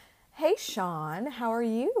Hey, Sean. How are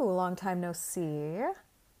you? Long time no see.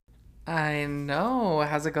 I know.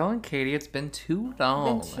 How's it going, Katie? It's been too Been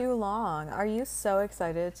long. too long. Are you so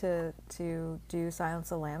excited to do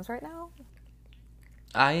Silence of the Lambs right now?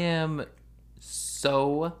 I am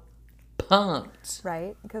so pumped.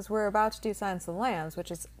 Right? Because we're about to do Silence of the Lambs,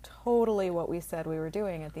 which is totally what we said we were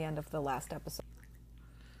doing at the end of the last episode.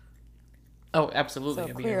 Oh, So absolutely. I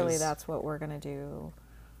mean, it clearly was that's what we're going to do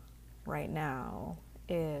right now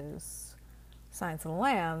is Silence of the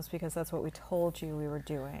Lambs because that's what we told you we were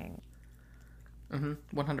doing.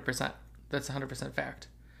 100%. That's 100% fact.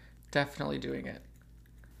 Definitely doing it.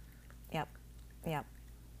 Yep. Yep.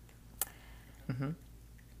 April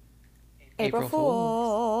April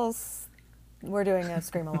Fools. Fools. We're doing a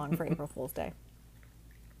scream along for April Fool's Day.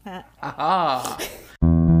 Aha!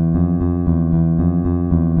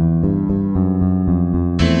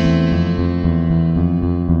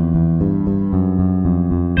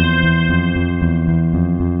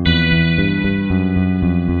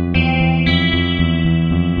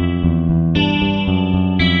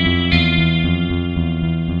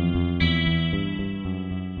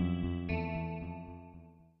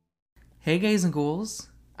 Hey, gays and ghouls.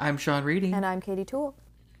 I'm Sean Reading, And I'm Katie Toole,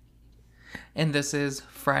 and this is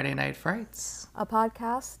Friday Night Frights. a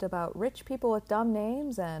podcast about rich people with dumb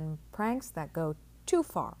names and pranks that go too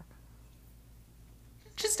far.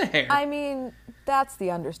 Just a hair. I mean, that's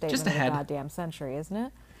the understatement Just of the ahead. goddamn century,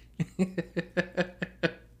 isn't it?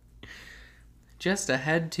 Just a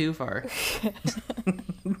head too far.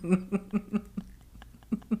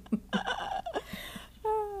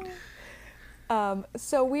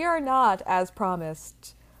 So we are not, as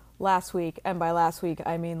promised last week, and by last week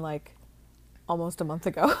I mean like almost a month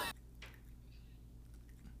ago.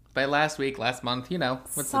 By last week, last month,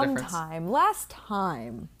 what's the difference?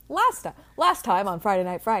 Last time on Friday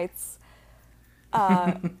Night Frights,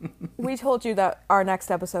 we told you that our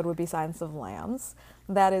next episode would be Silence of the Lambs.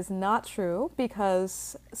 That is not true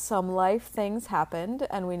because some life things happened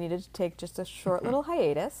and we needed to take just a short little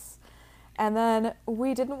hiatus. And then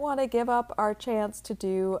we didn't want to give up our chance to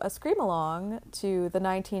do a scream along to the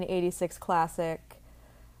 1986 classic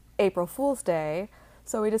April Fool's Day.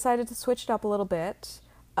 So we decided to switch it up a little bit.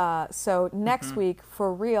 So next week,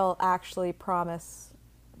 for real, actually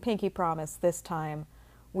pinky promise this time,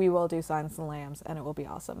 we will do Silence of the Lambs and it will be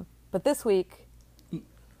awesome. But this week,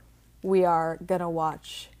 we are going to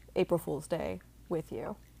watch April Fool's Day with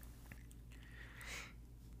you.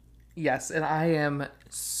 Yes, and I am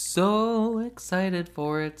so excited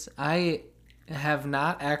for it. I have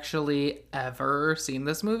not actually ever seen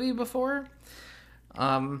this movie before.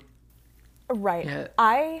 Right. Yeah.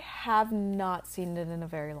 I have not seen it in a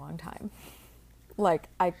very long time. Like,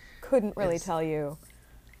 I couldn't really tell you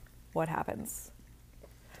what happens.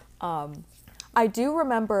 I do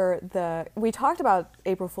remember we talked about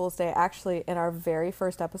April Fool's Day actually in our very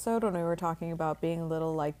first episode when we were talking about being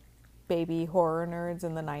little like baby horror nerds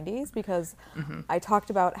in the 90s because I talked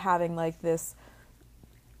about having like this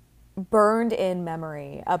burned in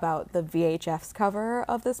memory about the VHS cover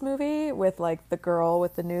of this movie with like the girl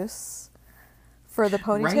with the noose for the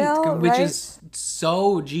ponytail, Right, which right? is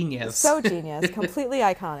so genius. So genius, completely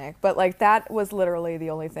iconic. But like that was literally the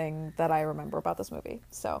only thing that I remember about this movie.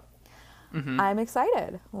 So I'm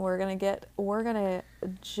excited. We're gonna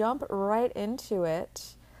jump right into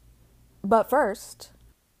it. But first,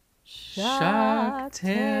 Shock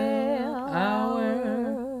Tale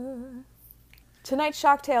Hour. Tonight's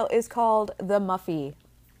Shock Tale is called The Muffy.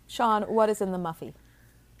 Sean, what is in the Muffy?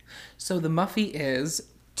 So the Muffy is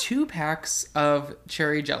 2 packs of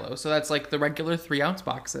cherry jello. So that's like the regular 3-ounce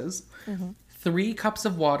boxes. 3 cups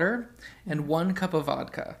of water and 1 cup of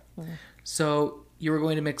vodka. So you are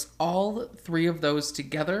going to mix all 3 of those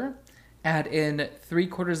together. Add in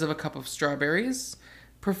 3/4 of a cup of strawberries,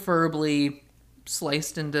 preferably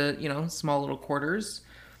sliced into, small little quarters.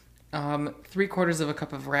 3/4 of a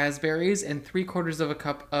cup of raspberries and 3/4 of a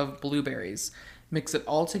cup of blueberries. Mix it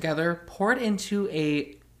all together, pour it into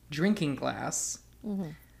a drinking glass,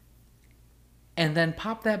 and then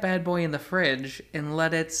pop that bad boy in the fridge and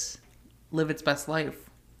let it live its best life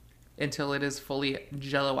until it is fully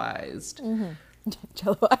jelloized.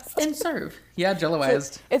 Jelloized. And serve. Yeah,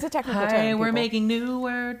 jelloized. It's a technical term. Hi, we're people. making new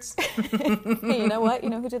words. Hey, you know what? You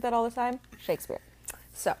know who did that all the time? Shakespeare.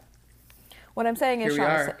 So, what I'm saying is Here we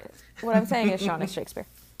Sean. are. What I'm saying is Sean is Shakespeare.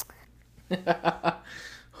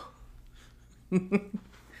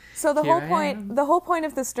 So the Here whole I point, am. the whole point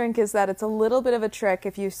of this drink is that it's a little bit of a trick.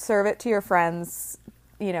 If you serve it to your friends,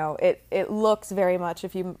 it looks very much.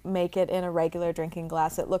 If you make it in a regular drinking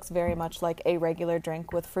glass, it looks very much like a regular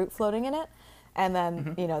drink with fruit floating in it, and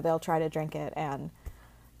then they'll try to drink it and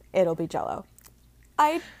it'll be Jell-O.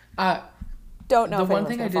 I Uh, don't know the if one anyone's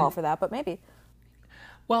thing going I to fall did- for that, but maybe.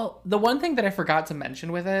 Well, the one thing that I forgot to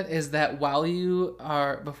mention with it is that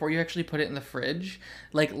before you actually put it in the fridge,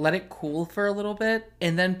 like let it cool for a little bit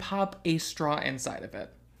and then pop a straw inside of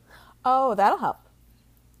it. Oh, that'll help.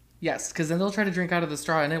 Yes, because then they'll try to drink out of the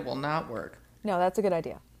straw and it will not work. No, that's a good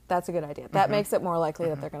idea. That's a good idea. That makes it more likely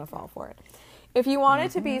that they're going to fall for it. If you want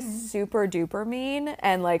it to be super duper mean,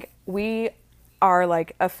 and like we are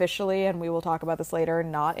like officially, and we will talk about this later,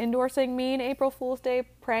 not endorsing mean April Fool's Day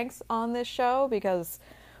pranks on this show because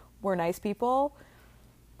we're nice people,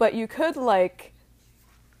 but you could like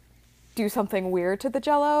do something weird to the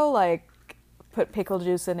Jell-O, like put pickle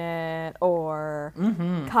juice in it or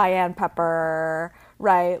cayenne pepper,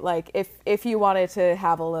 right? Like if you wanted to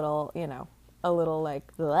have a little, a little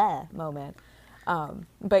like bleh moment.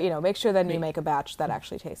 But make sure then you make a batch that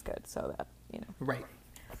actually tastes good, so that Right.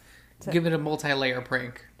 Give it a multi-layer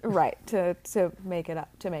prank. right to make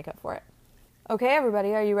up for it. Okay,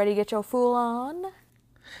 everybody, are you ready to get your fool on?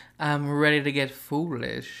 I'm ready to get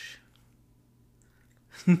foolish.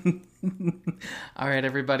 All right,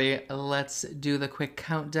 everybody, let's do the quick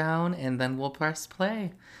countdown and then we'll press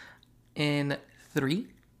play. In 3,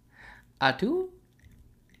 a 2,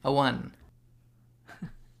 a 1.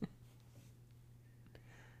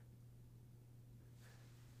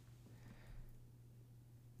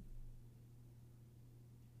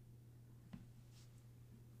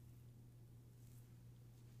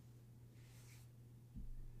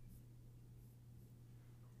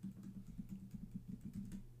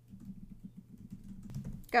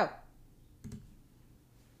 Go.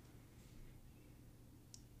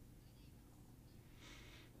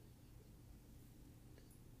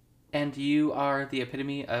 And you are the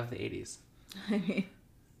epitome of the 80s. I mean,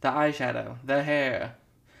 The eyeshadow, the hair,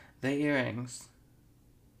 the earrings.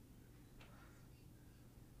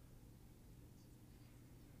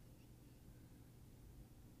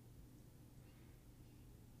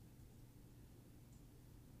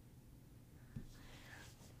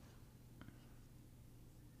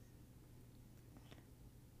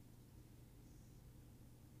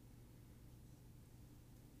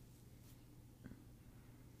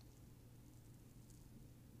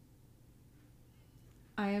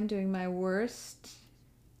 I am doing my worst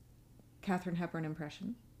Katharine Hepburn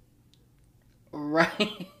impression.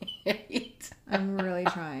 Right. I'm really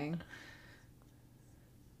trying.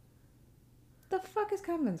 The fuck is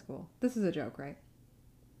convent school? This is a joke, right?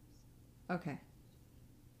 Okay.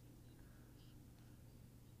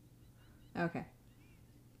 Okay.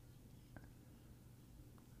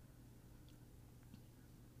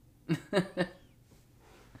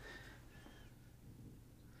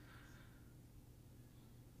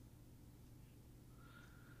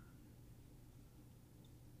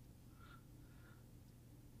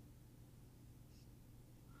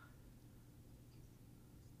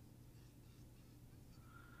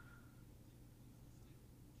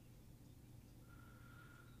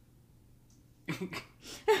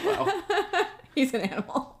 Wow. He's an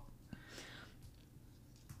animal.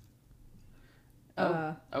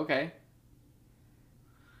 Oh, okay.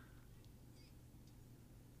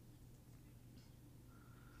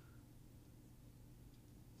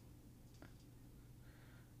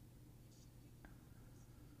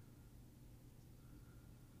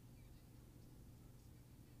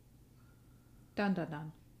 Dun dun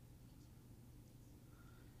dun.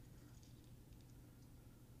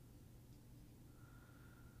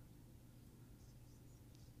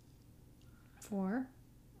 Four.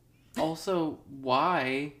 Also,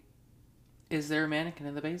 why is there a mannequin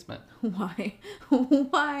in the basement? Why?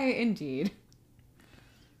 Why indeed?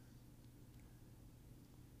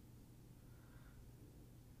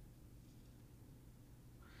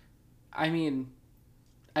 I mean,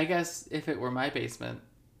 I guess if it were my basement,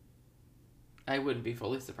 I wouldn't be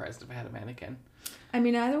fully surprised if I had a mannequin. I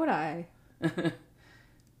mean, neither would I.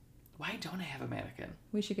 Why don't I have a mannequin?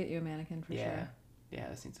 We should get you a mannequin for sure. Yeah,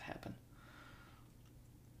 this needs to happen.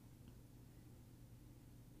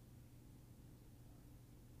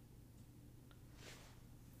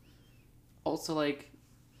 Also, like,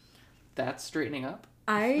 that's straightening up.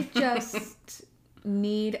 I just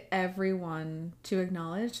need everyone to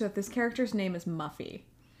acknowledge that this character's name is Muffy.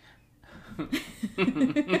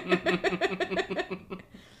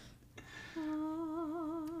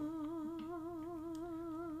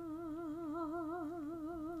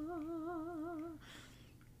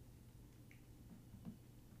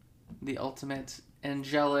 The ultimate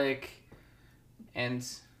angelic and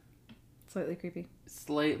Slightly creepy.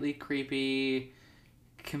 slightly creepy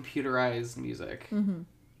computerized music. Mm-hmm.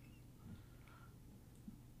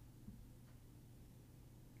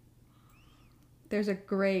 There's a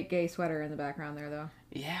great gay sweater in the background there, though.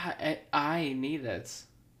 Yeah, I need it.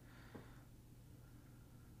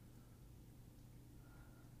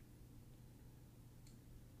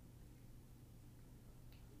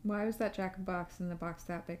 Why was that Jack-in-the-Box in the box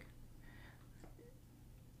that big?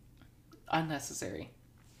 Unnecessary.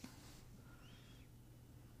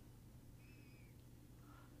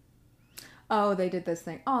 Oh, they did this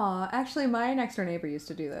thing. Aw, actually, my next door neighbor used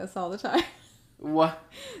to do this all the time. What?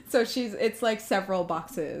 So it's like several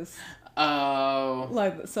boxes. Oh.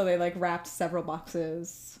 Like, so they like wrapped several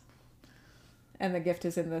boxes, and the gift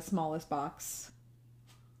is in the smallest box.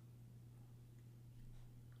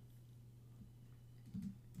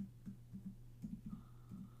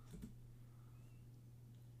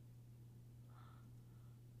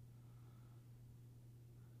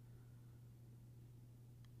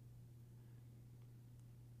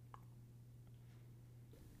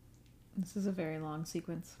 This is a very long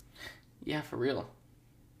sequence. Yeah, for real.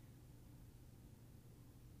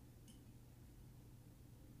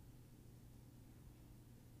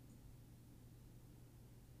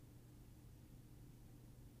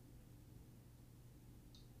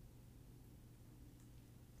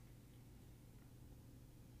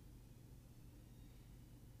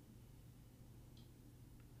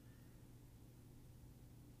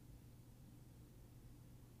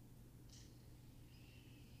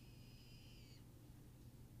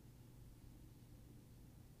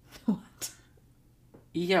 What?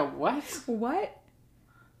 Yeah, what? What?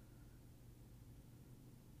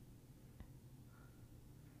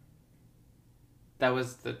 That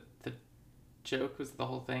was the joke, was the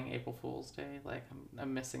whole thing April Fool's Day? Like,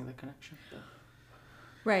 I'm missing the connection.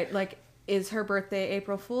 Right, like, is her birthday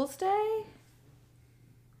April Fool's Day?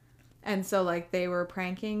 And so, like, they were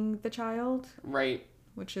pranking the child, Right.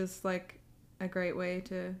 which is, like, a great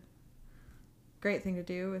thing to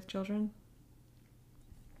do with children.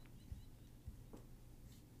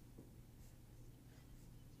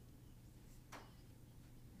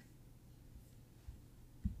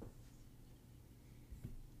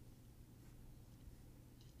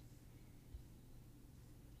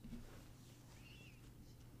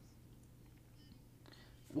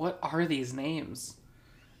 What are these names?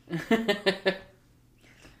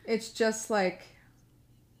 It's just like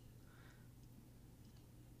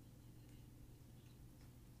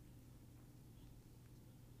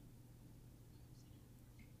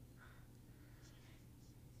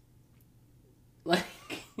Like,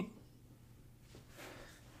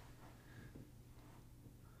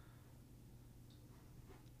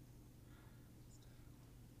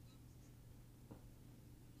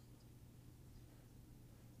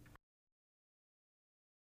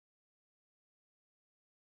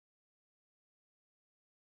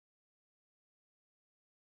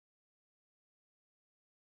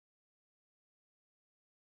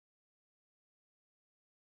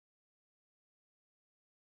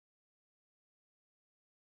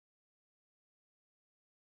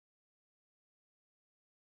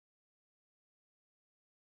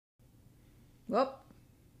 whoop.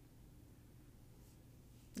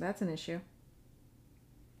 That's an issue.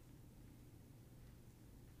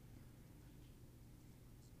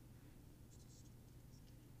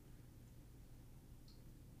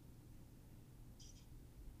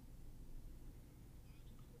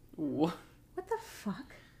 what? What the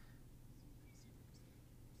fuck?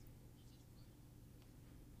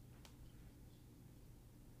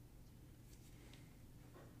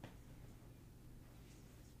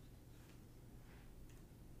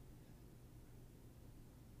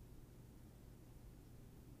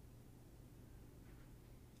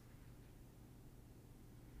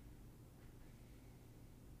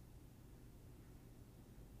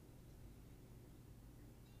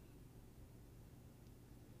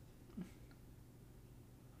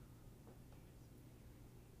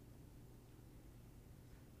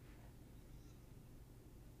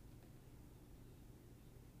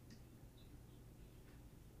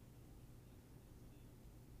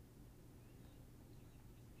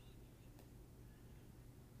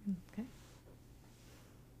 Okay.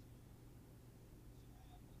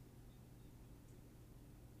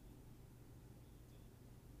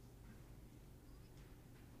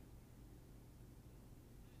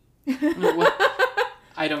 What?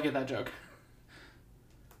 I don't get that joke.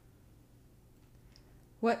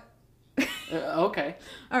 What? Okay.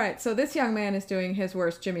 All right, so this young man is doing his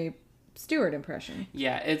worst Jimmy Stewart impression.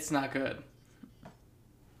 Yeah, it's not good.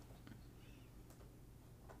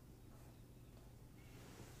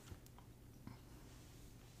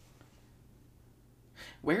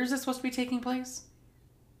 Where is this supposed to be taking place?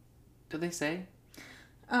 Did they say?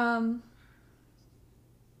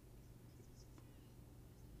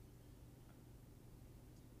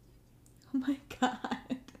 Oh my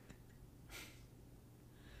god.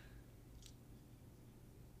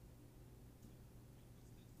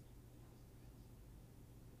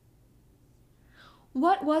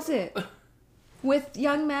 What was it with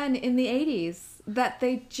young men in the 80s that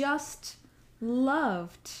they just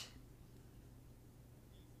loved?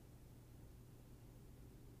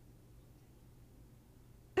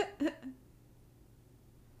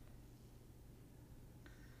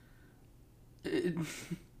 I'm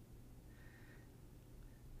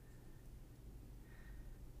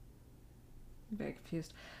very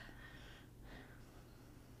confused.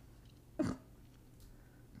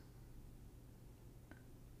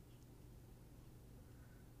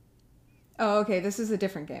 Oh, okay, this is a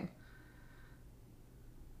different game.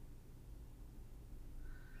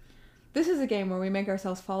 This is a game where we make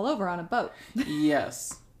ourselves fall over on a boat.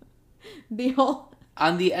 Yes. The whole...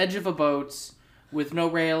 On the edge of a boat with no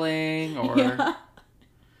railing or Yeah.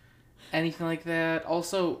 anything like that.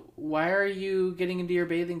 Also, why are you getting into your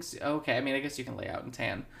bathing suit? Okay, I mean, I guess you can lay out and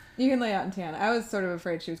tan. You can lay out in tan. I was sort of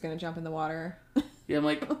afraid she was going to jump in the water. Yeah, I'm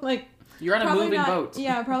like, Like, you're on a probably moving not, boat.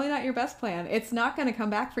 Yeah, probably not your best plan. It's not going to come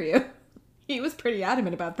back for you. He was pretty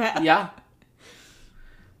adamant about that. Yeah.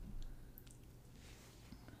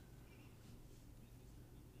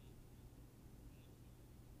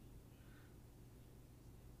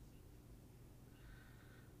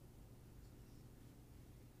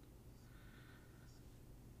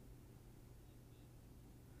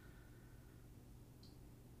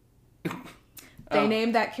 They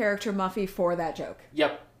named that character Muffy for that joke.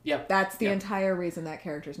 Yep. That's the entire reason that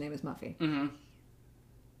character's name is Muffy. Mm-hmm.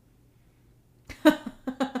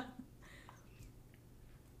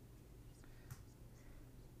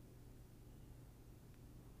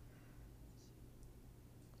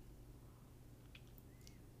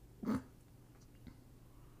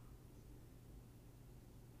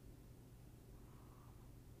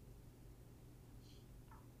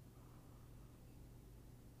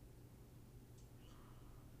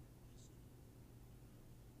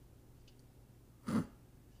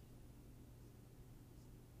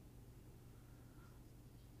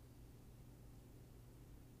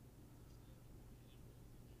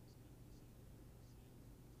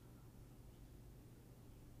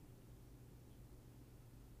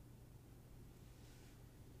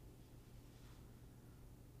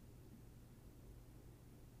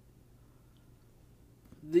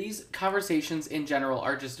 These conversations in general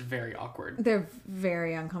are just very awkward. They're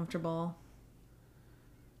very uncomfortable.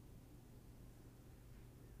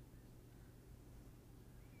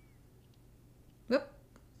 Whoop.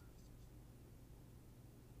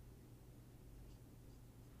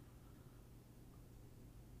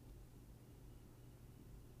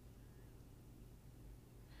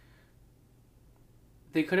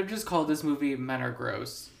 They could have just called this movie Men Are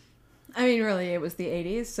Gross. I mean, really, it was the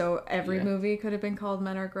 80s, so every Yeah. movie could have been called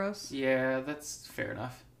Men Are Gross. Yeah, that's fair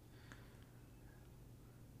enough.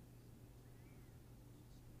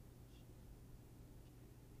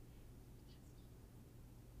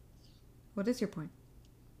 What is your point?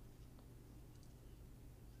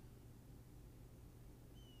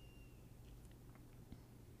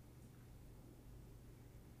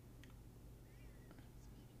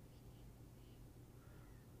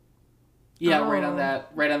 Yeah, Oh. right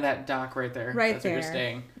on that dock right there. Right That's where you're there.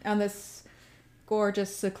 staying. On this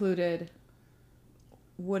gorgeous, secluded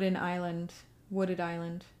wooded island.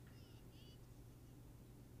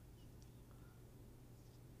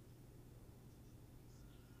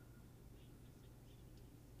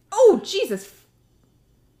 Oh, Jesus.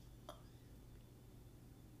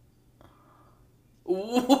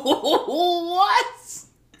 What?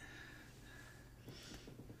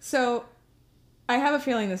 So, I have a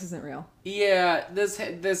feeling this isn't real. Yeah, this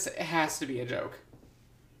has to be a joke.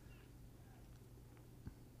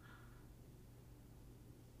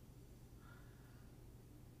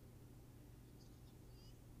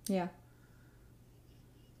 Yeah.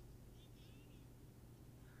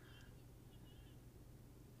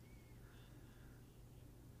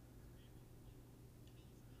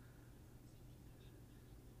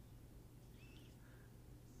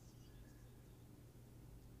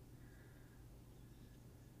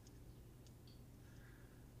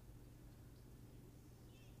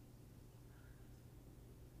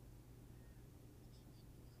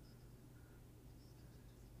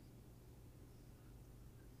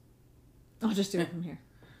 I'll just do it from here.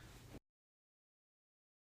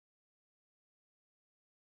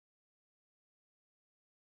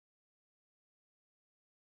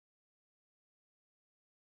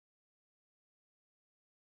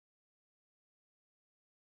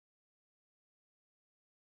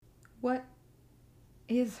 What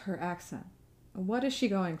is her accent? What is she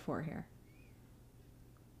going for here?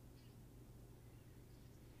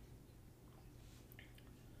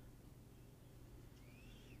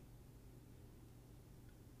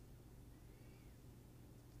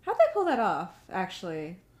 How'd they pull that off,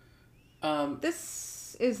 actually?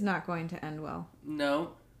 This is not going to end well.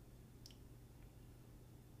 No.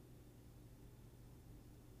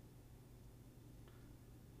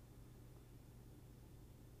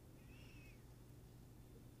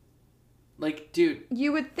 Like, dude.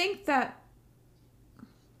 You would think that...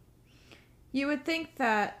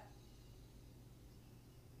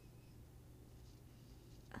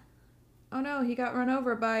 Oh no, he got run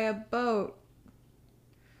over by a boat.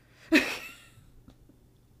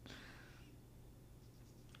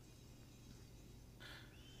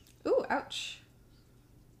 Ooh, ouch.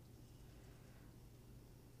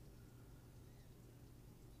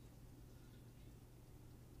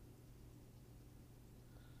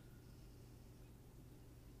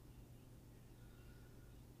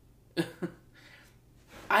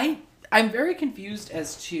 I'm very confused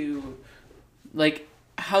as to, like,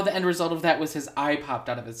 how the end result of that was his eye popped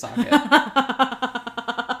out of his socket.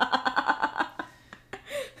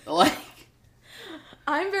 Like,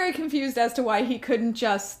 I'm very confused as to why he couldn't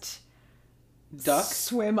just duck?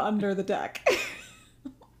 swim under the deck.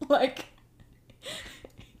 Like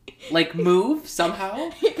move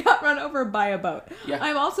somehow? he got run over by a boat. Yeah.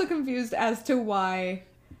 I'm also confused as to why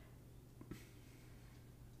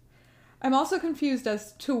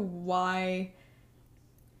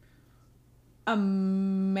a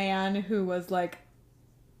man who was like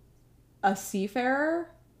a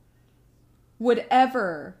seafarer would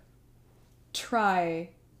ever try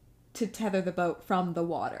to tether the boat from the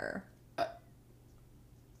water.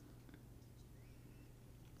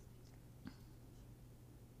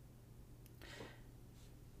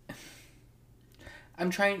 I'm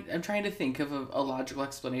trying to think of a logical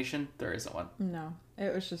explanation. There isn't one. No,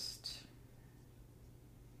 it was just...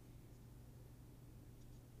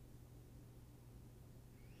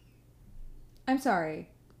 I'm sorry.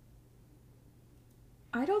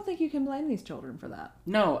 I don't think you can blame these children for that.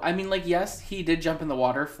 No, I mean, like, yes, he did jump in the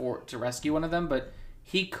water to rescue one of them, but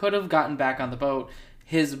he could have gotten back on the boat.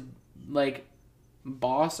 His, like,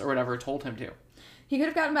 boss or whatever told him to. He could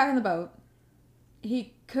have gotten back on the boat.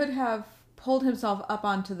 He could have pulled himself up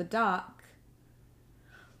onto the dock.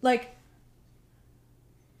 Like,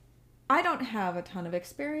 I don't have a ton of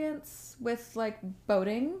experience with, like,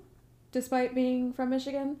 boating, despite being from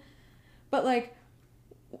Michigan. But, like,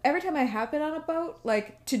 every time I have been on a boat,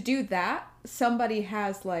 like, to do that, somebody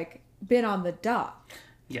has, like, been on the dock.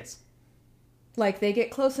 Yes. Like, they get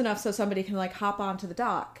close enough so somebody can, like, hop onto the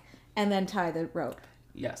dock and then tie the rope.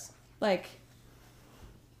 Yes. Like,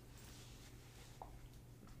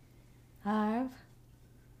 I've...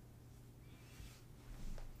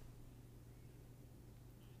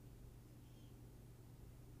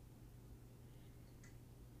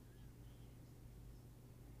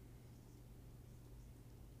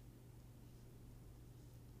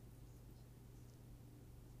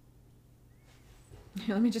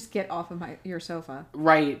 Let me just get off of your sofa.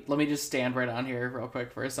 Right. Let me just stand right on here real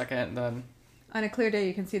quick for a second, and then... On a clear day,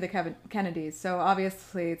 you can see the Kennedys, so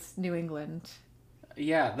obviously it's New England.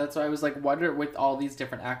 Yeah, that's why I was like, what are with all these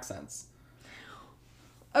different accents?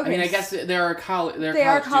 Okay. I mean, I guess there are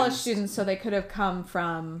college students, so they could have come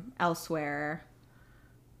from elsewhere.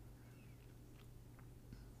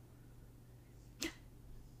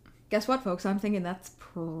 Guess what, folks? I'm thinking that's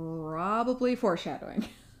probably foreshadowing.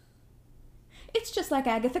 It's just like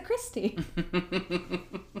Agatha Christie.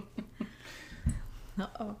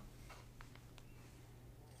 Uh-oh.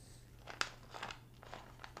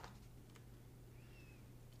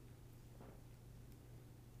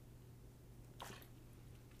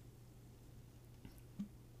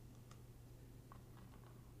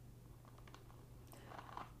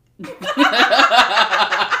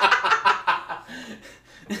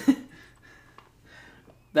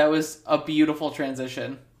 That was a beautiful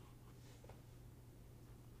transition.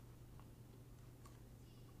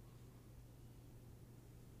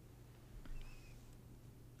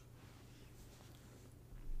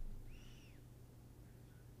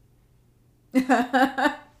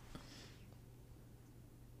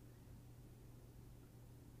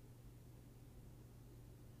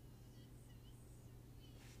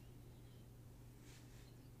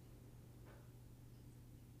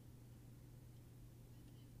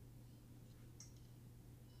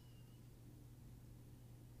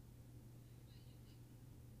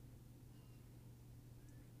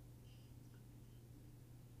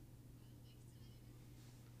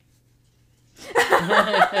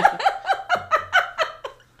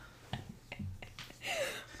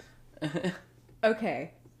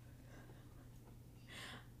 Okay.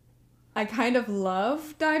 I kind of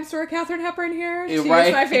love Dime Store Katharine Hepburn here. She Right.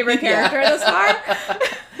 is my favorite character thus far.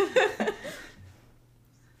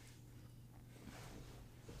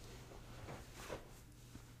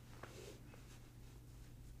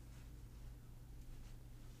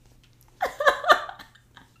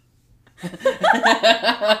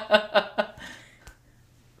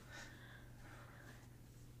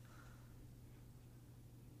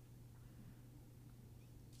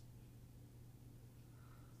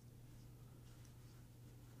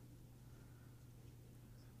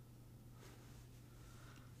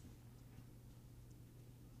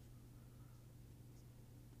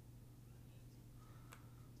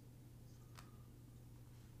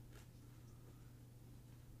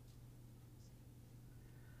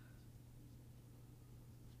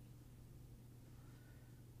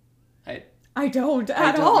 I don't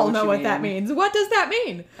at all know what that means. What does that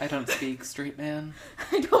mean? I don't speak straight man.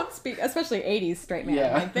 I don't speak, especially 80s straight man.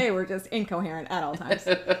 Yeah. Like, they were just incoherent at all times.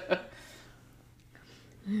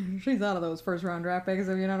 She's out of those first round draft picks,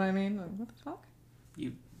 if you know what I mean. Like, what the fuck?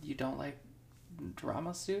 You don't like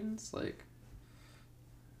drama students? Like,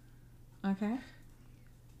 Okay.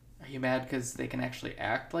 are you mad because they can actually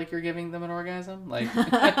act like you're giving them an orgasm? Like,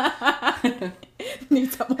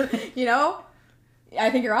 Need someone, you know? I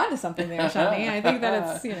think you're onto something there, Shawnee. I think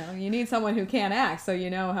that it's, you need someone who can act so you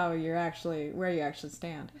know how you're actually, where you actually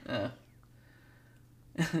stand.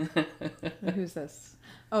 Who's this?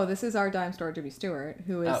 Oh, this is our dime store Jimmy Stewart,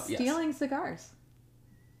 who is stealing cigars.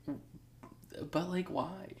 But, like,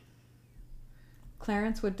 why?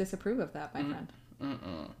 Clarence would disapprove of that, my friend.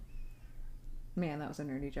 Mm-mm. Man, that was a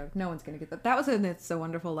nerdy joke. No one's going to get that. That was an It's a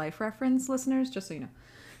Wonderful Life reference, listeners, just so you know.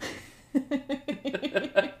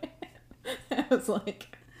 That was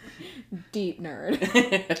like deep nerd.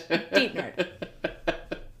 Deep nerd.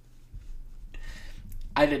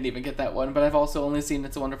 I didn't even get that one, but I've also only seen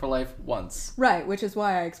It's a Wonderful Life once. Right, which is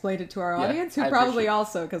why I explained it to our audience, who I probably appreciate-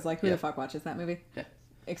 also, because like, who the fuck watches that movie? Yeah.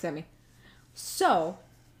 Except me. So,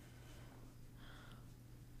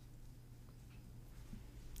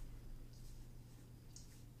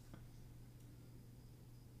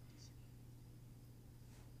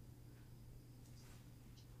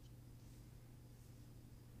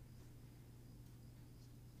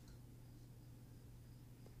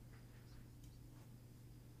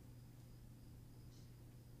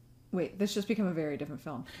 wait, this just became a very different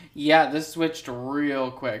film. Yeah, this switched real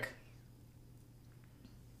quick.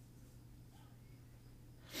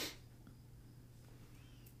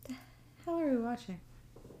 The hell are we watching?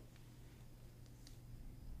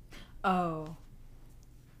 Oh.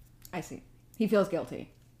 I see. He feels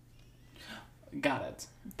guilty. Got it.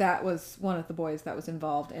 That was one of the boys that was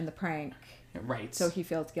involved in the prank. Right. So he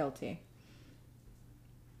feels guilty.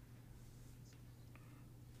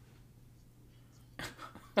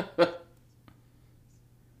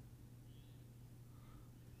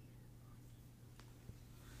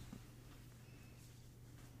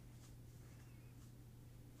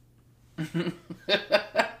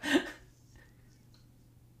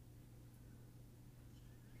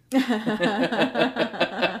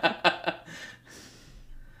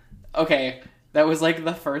 Okay, that was like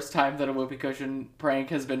the first time that a whoopee cushion prank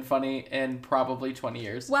has been funny in probably 20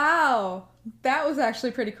 years. Wow. That was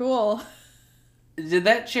actually pretty cool. Did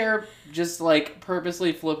that chair just like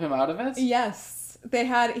purposely flip him out of it? Yes.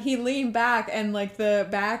 He leaned back and like the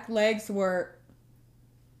back legs were...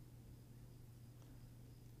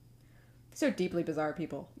 These are deeply bizarre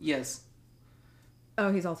people. Yes.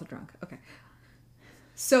 Oh, he's also drunk. Okay.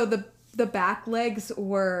 So the back legs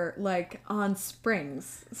were like on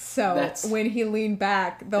springs. So when he leaned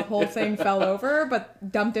back, the whole thing fell over,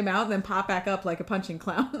 but dumped him out and then popped back up like a punching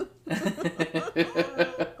clown.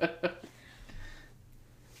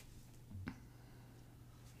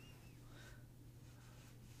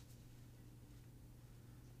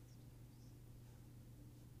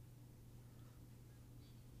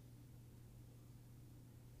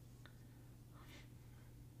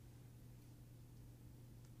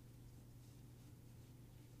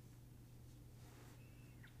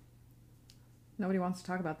 Nobody wants to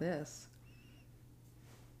talk about this.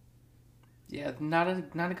 Yeah, not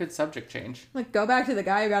a good subject change. Like, go back to the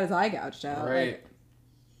guy who got his eye gouged out. Right.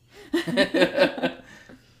 Like...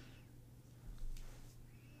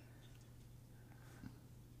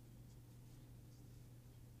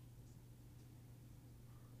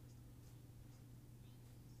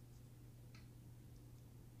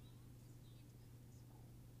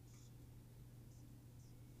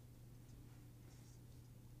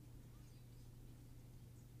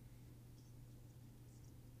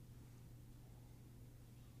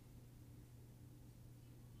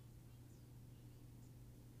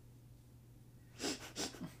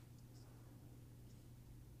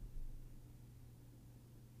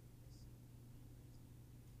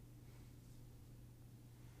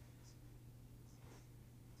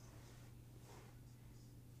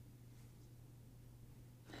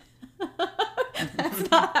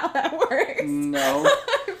 That's not how that works. No.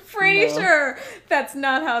 I'm pretty No. sure that's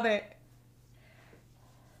not how they...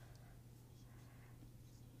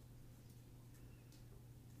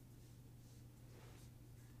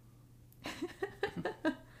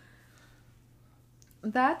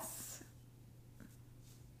 That's...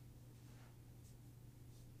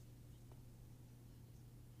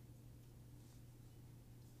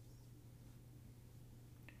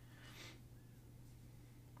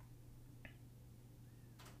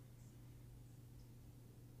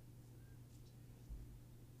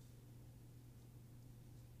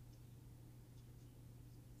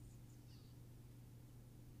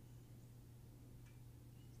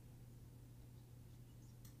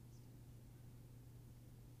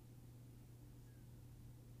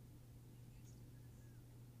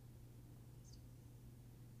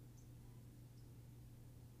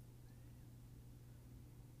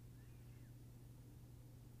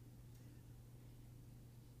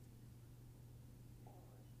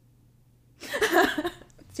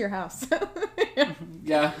 It's your house.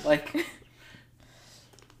 Yeah, like,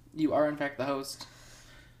 you are in fact the host.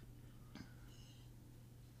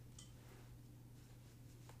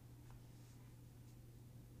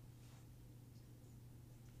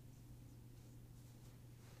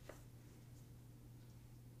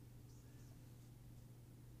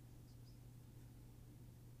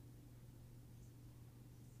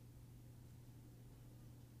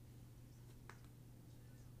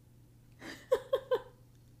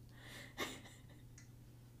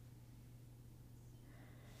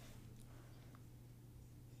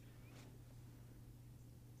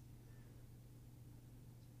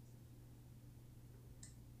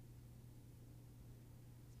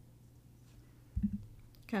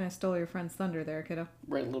 Kind of stole your friend's thunder there, kiddo.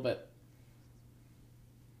 Right, a little bit.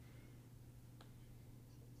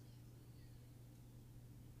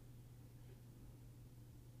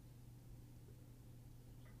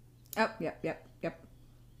 Oh, yep.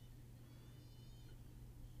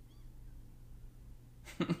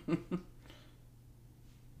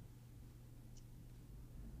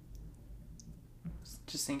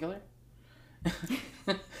 Just singular?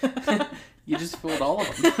 You just fooled all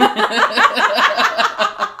of them.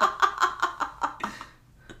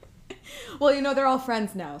 Well, you know, they're all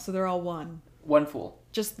friends now, so they're all one. One fool.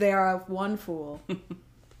 Just they are one fool.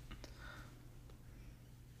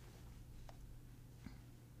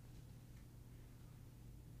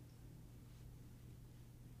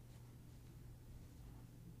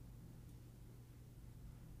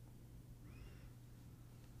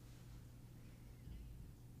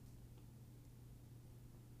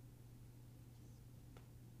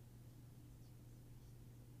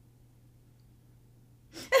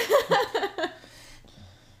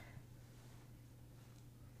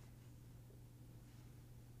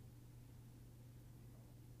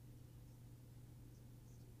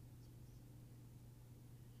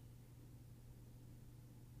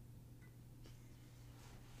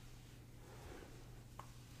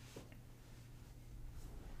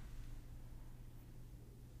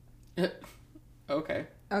 Okay.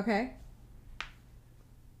 Okay.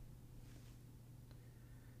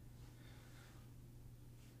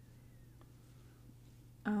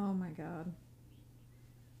 Oh my god.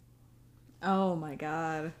 Oh my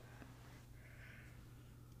god.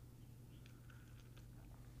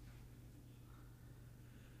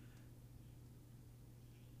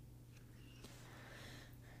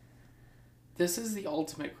 This is the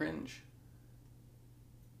ultimate cringe.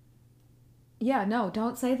 Yeah, no,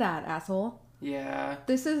 don't say that, asshole. Yeah.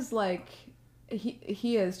 This is like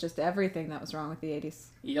he is just everything that was wrong with the 80s.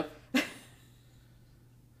 Yep.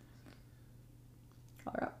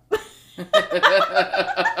 Call her up.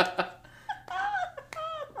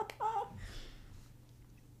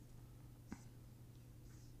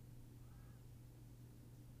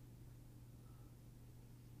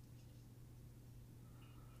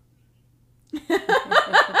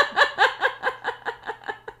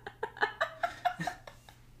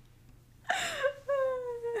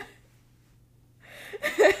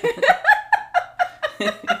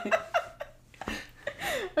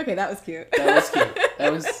 Okay, that was cute. That was cute.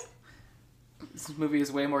 That was... This movie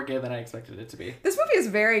is way more gay than I expected it to be. This movie is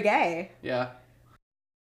very gay. Yeah.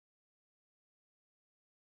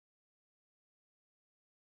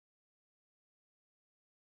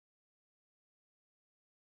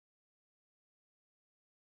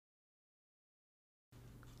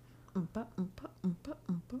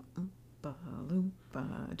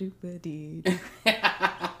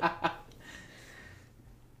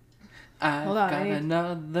 I've Hold on, got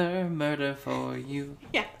another murder for you.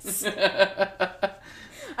 Yes.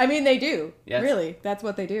 I mean, they do. Yes. Really, that's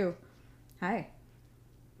what they do. Hi.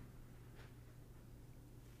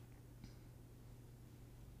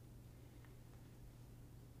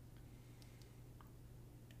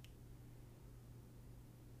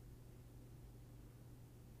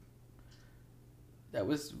 That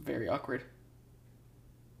was very awkward.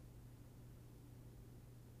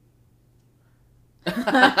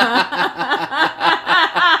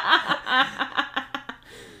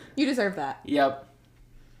 You deserve that. Yep.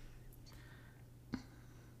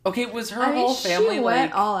 Okay, was her whole family she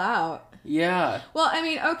went all out. Yeah. Well, I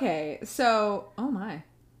mean, okay, so oh my.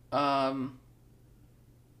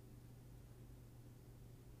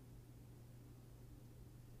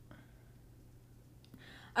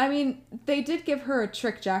 I mean, they did give her a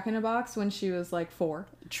trick Jack-in-a-Box when she was like 4.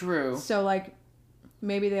 True. So like,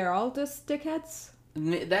 maybe they're all just dickheads.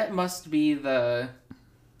 That must be the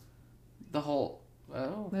whole.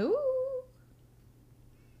 Oh. Ooh.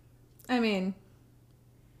 I mean.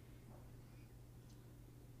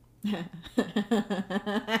 What?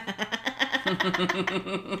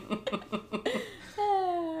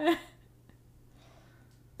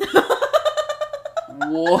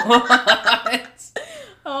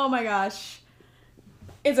 Oh my gosh.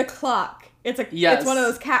 It's a clock. It's Yes. one of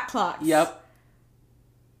those cat clocks. Yep.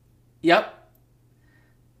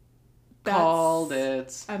 That's called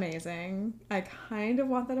it. Amazing. I kind of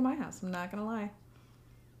want that in my house, I'm not gonna lie.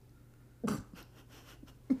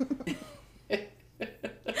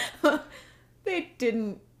 They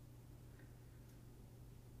didn't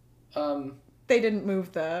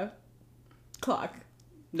move the clock.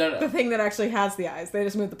 No. The thing that actually has the eyes. They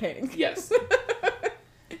just moved the painting. Yes.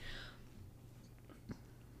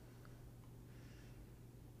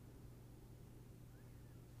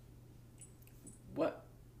 What?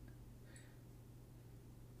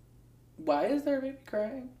 Why is there a baby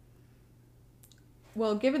crying?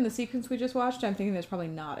 Well, given the sequence we just watched, I'm thinking there's probably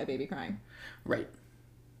not a baby crying. Right.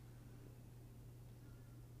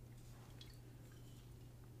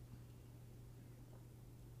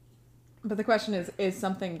 But the question is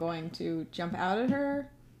something going to jump out at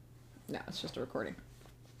her? No, it's just a recording.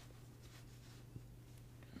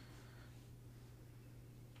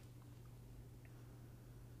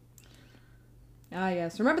 Ah,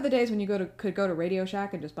 yes. Remember the days when you could go to Radio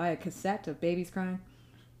Shack and just buy a cassette of babies crying?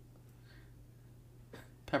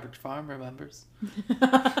 Pepperidge Farm remembers.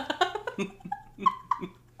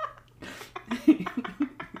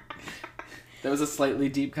 That was a slightly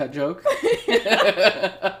deep cut joke.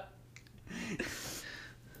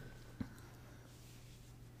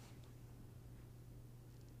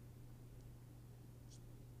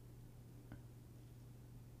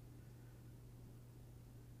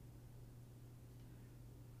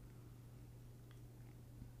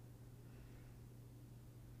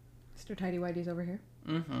 Mr. Tidy Whitey's over here.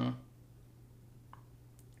 Mm-hmm.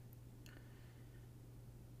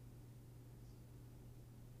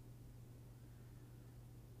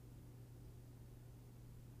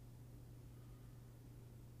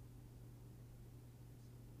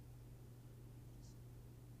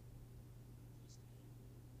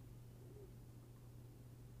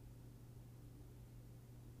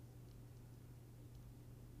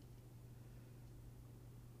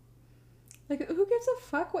 Like, who gives a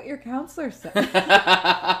fuck what your counselor said?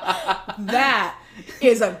 That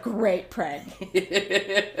is a great prank.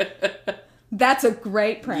 That's a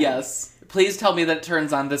great prank. Yes. Please tell me that it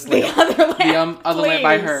turns on this lamp. The other lamp. The other lamp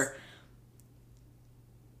by her.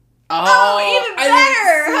 Oh, even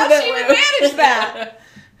better! How'd she even manage that?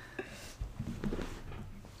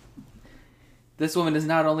 This woman is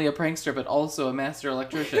not only a prankster, but also a master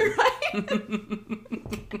electrician. Right?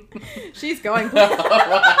 She's going.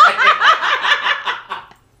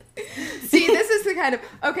 See, this is the kind of...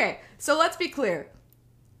 Okay, so let's be clear.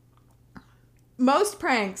 Most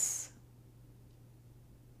pranks...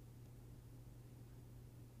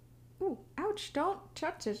 Ooh, ouch, don't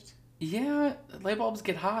touch it. Yeah, light bulbs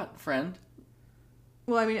get hot, friend.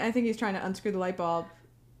 Well, I mean, I think he's trying to unscrew the light bulb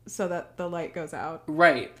so that the light goes out.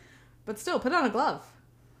 Right. But still, put on a glove.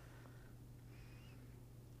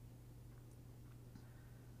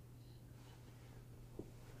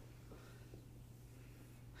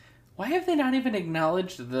 Why have they not even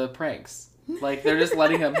acknowledged the pranks? Like, they're just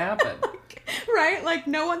letting them happen. Right? Like,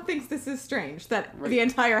 no one thinks this is strange, that the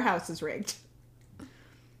entire house is rigged.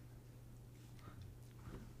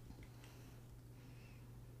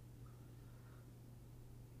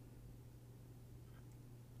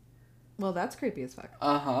 Well, that's creepy as fuck.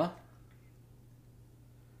 Uh-huh.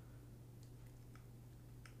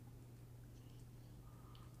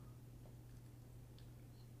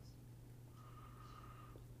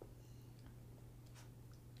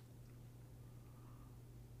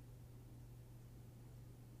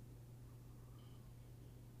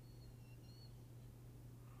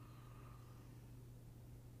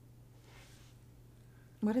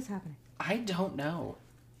 What is happening? I don't know.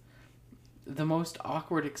 the most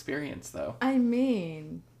awkward experience, though. I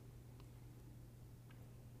mean...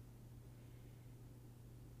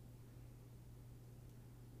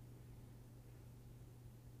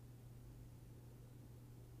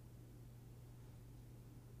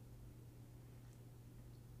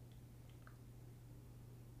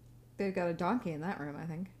 They've got a donkey in that room, I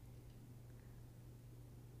think.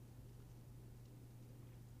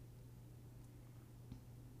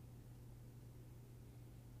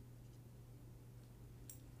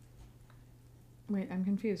 Wait, I'm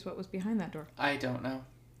confused. What was behind that door? I don't know.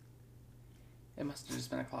 It must have just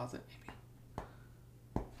been a closet, maybe.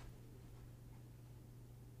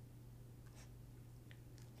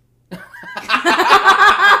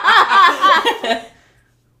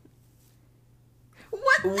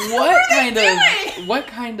 What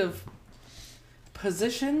kind of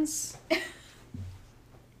positions?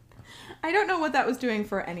 I don't know what that was doing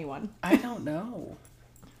for anyone. I don't know.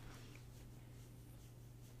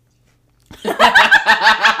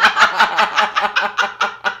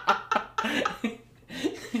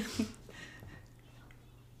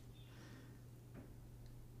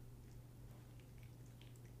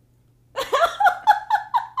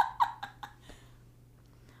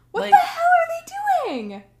 What the hell are they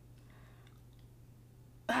doing?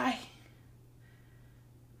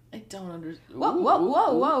 I don't understand.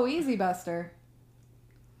 Whoa, easy, Buster.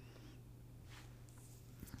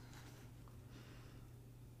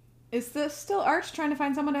 Is this still Arch trying to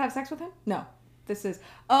find someone to have sex with him? No. This is...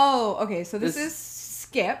 Oh, okay, so this is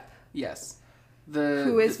Skip. Yes.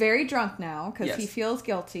 Who is very drunk now, because yes. he feels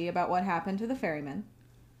guilty about what happened to the ferryman.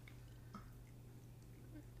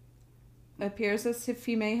 It appears as if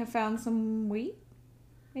he may have found some weed?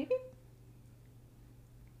 Maybe? Is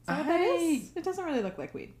that what that is? It doesn't really look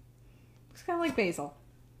like weed. Looks kind of like basil.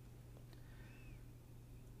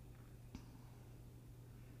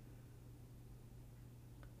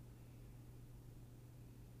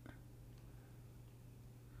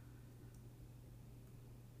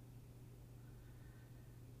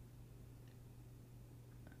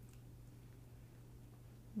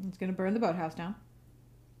 He's going to burn the boathouse down.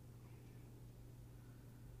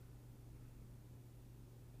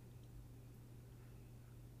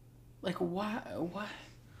 Like, what? What?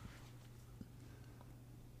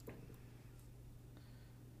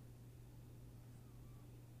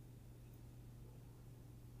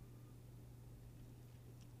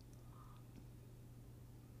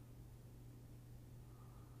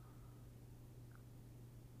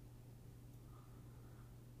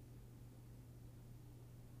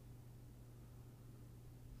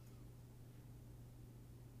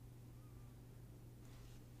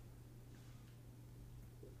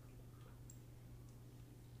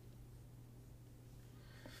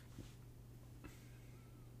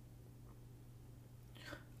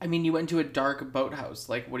 I mean, you went to a dark boathouse.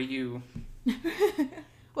 Like, what are you...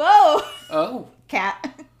 Whoa! Oh.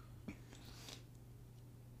 Cat.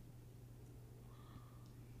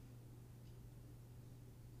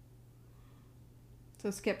 So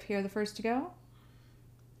Skip here the first to go?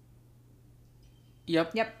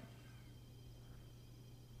 Yep. Yep.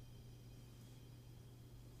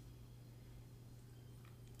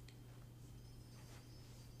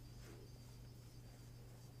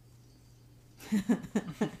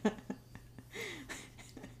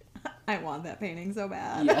 I want that painting so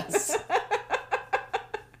bad. Yes.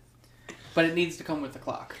 But it needs to come with the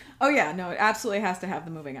clock. Oh yeah, no, it absolutely has to have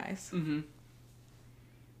the moving eyes. Mm-hmm.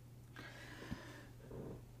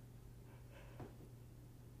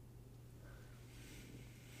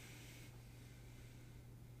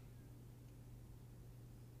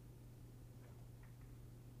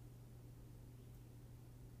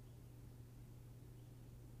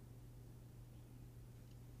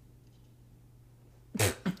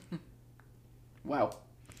 Wow.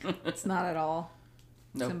 It's not at all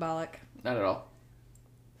symbolic. Not at all.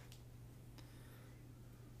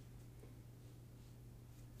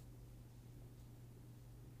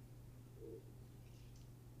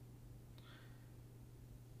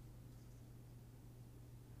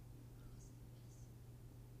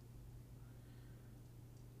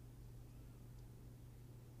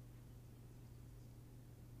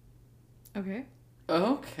 Okay.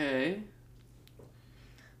 Okay.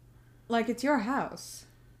 Like it's your house.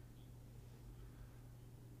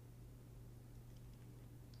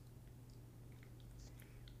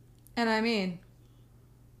 And I mean...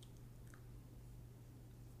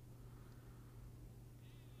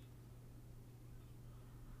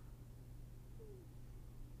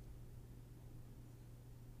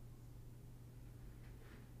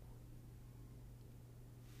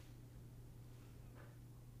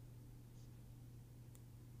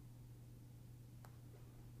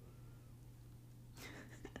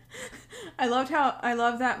 I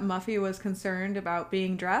love that Muffy was concerned about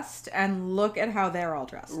being dressed, and look at how they're all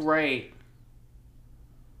dressed. Right.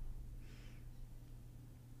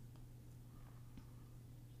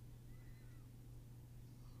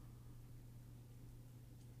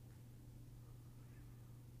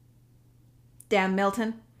 Damn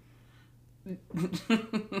Milton.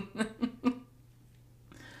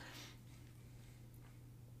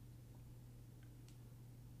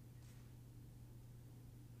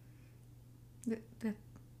 The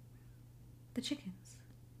the chickens.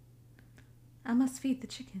 I must feed the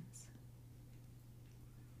chickens.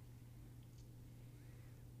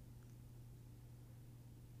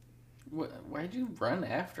 Why'd you run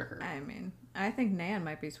after her? I mean, I think Nan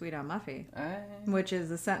might be sweet on Muffy, which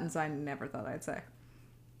is a sentence I never thought I'd say.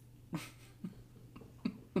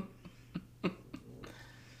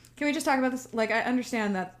 Can we just talk about this? Like, I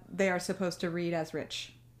understand that they are supposed to read as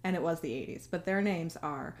rich, and it was the 80s, but their names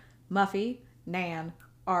are Muffy, Nan,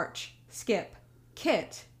 Arch, Skip,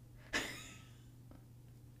 Kit. I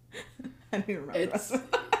don't even remember the rest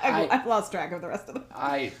of them. I've lost track of the rest of them.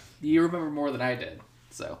 You remember more than I did,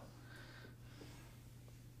 so.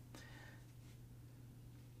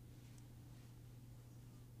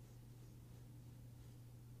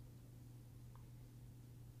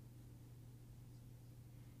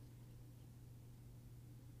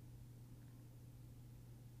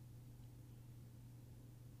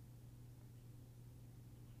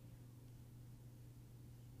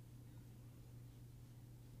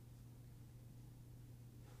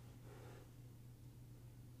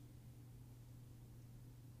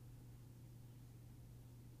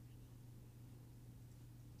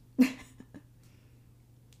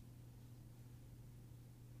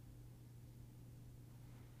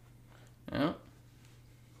 Yeah.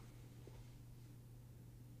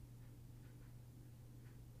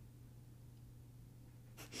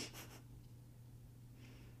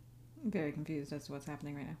 I'm very confused as to what's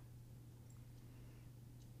happening right now.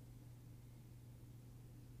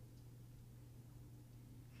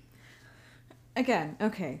 Again,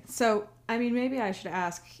 okay. So, I mean, maybe I should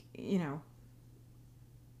ask,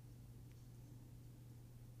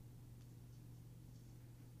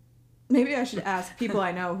 maybe I should ask people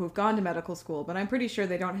I know who've gone to medical school, but I'm pretty sure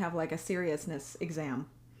they don't have like a seriousness exam.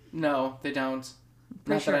 No, they don't.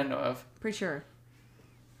 Not that I know of. Pretty sure.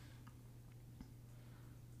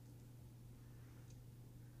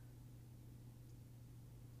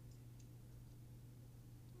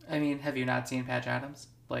 I mean, have you not seen Patch Adams?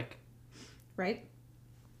 Like, right?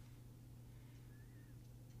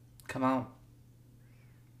 Come on.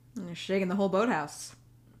 You're shaking the whole boathouse.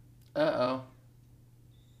 Uh-oh.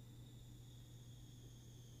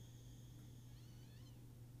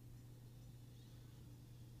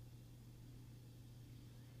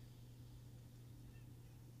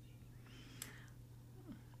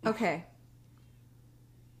 Okay.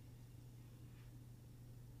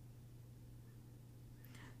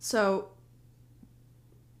 So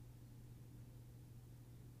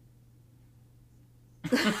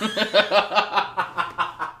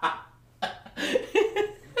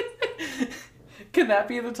Can that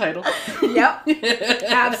be the title? Yep.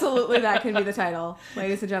 Absolutely, that can be the title,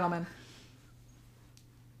 ladies and gentlemen.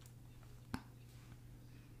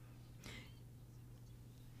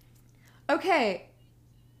 Okay.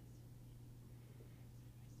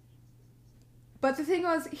 But the thing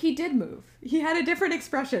was, he did move. He had a different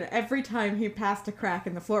expression every time he passed a crack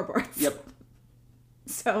in the floorboards. Yep.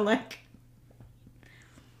 So, like...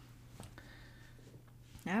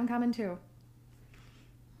 I'm coming too.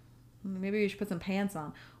 Maybe we should put some pants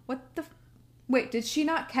on. What the... Wait, did she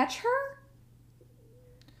not catch her?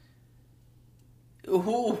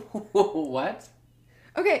 Ooh, what?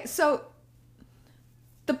 Okay, so...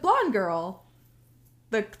 The blonde girl...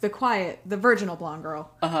 The quiet, the virginal blonde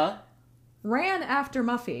girl... Uh-huh. Ran after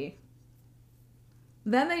Muffy.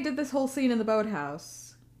 Then they did this whole scene in the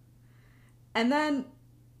boathouse. And then...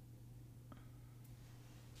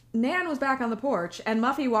 Nan was back on the porch, and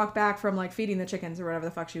Muffy walked back from, like, feeding the chickens or whatever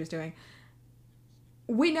the fuck she was doing.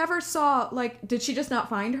 We never saw, like, did she just not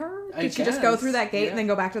find her? Did she just go through that gate and then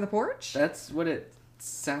go back to the porch? That's what it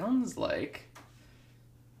sounds like.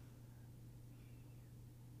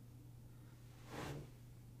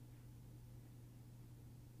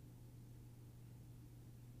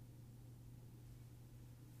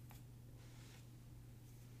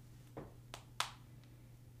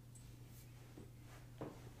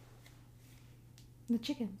 The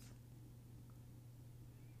chickens.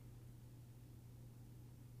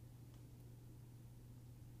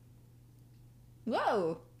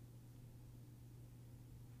 Whoa!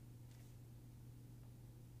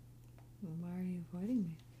 Why are you avoiding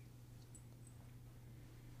me?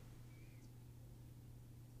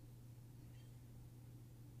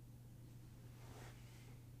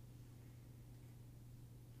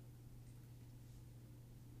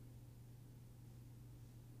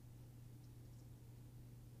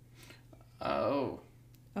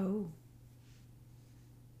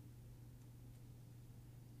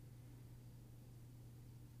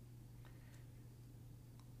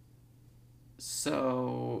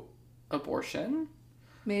 So, abortion?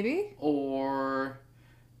 Maybe? Or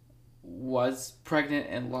was pregnant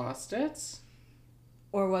and lost it?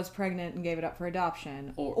 Or was pregnant and gave it up for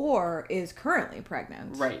adoption. Or- Or is currently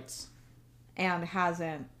pregnant. Right. And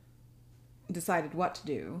hasn't decided what to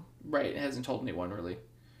do. Right. It hasn't told anyone, really.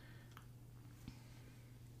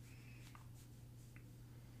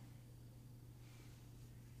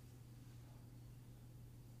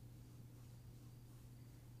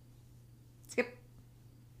 Skip.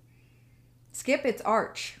 Skip, it's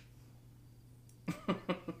Arch.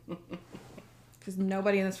 Because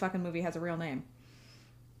nobody in this fucking movie has a real name.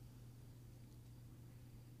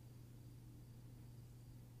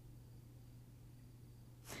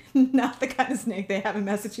 Not the kind of snake they have in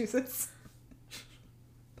Massachusetts.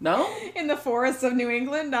 No? In the forests of New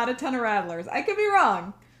England, not a ton of rattlers. I could be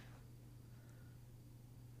wrong.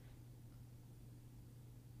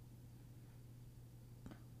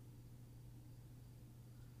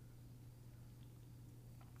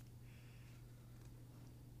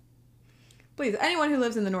 Please, anyone who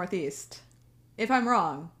lives in the Northeast, if I'm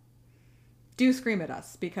wrong, do scream at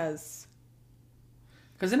us, because...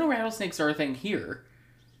 Because I know rattlesnakes are a thing here.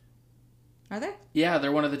 Are they? Yeah,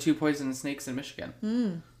 they're one of the 2 poisonous snakes in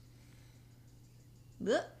Michigan.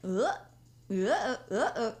 So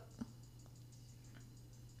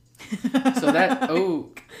that,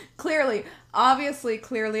 oh. Clearly, obviously,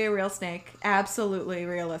 clearly a real snake. Absolutely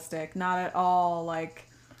realistic. Not at all, like,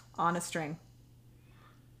 on a string.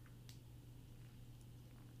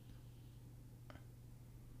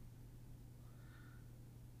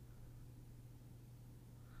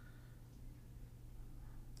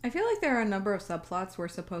 I feel like there are a number of subplots we're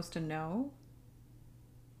supposed to know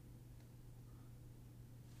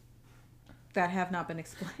that have not been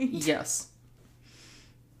explained. Yes.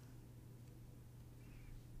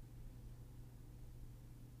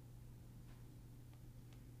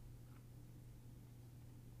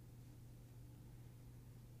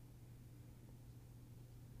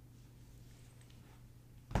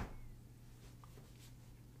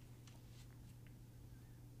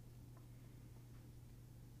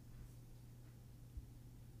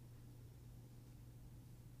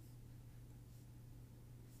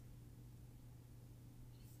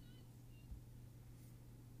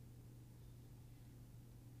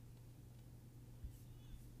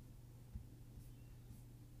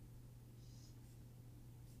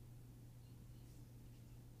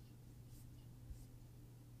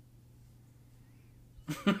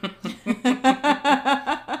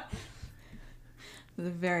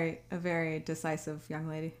 A very decisive young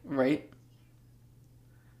lady. Right?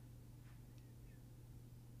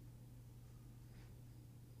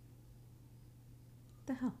 What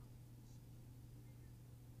the hell?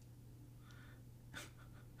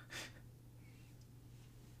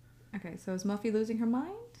 Okay, so is Muffy losing her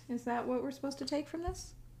mind? Is that what we're supposed to take from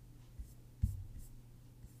this?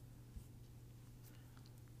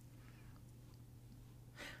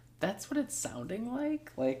 That's what it's sounding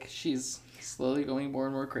like. Like she's slowly going more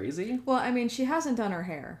and more crazy. Well, I mean, she hasn't done her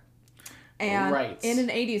hair. And Right. in an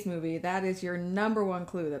 80s movie, that is your number one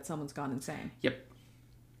clue that someone's gone insane. Yep.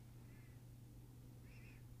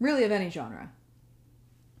 Really, of any genre.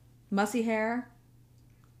 Mussy hair.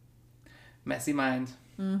 Messy mind.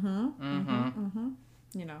 You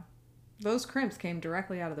know, those crimps came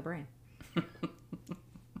directly out of the brain.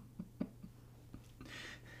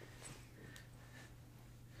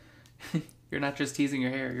 You're not just teasing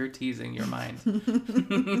your hair, you're teasing your mind.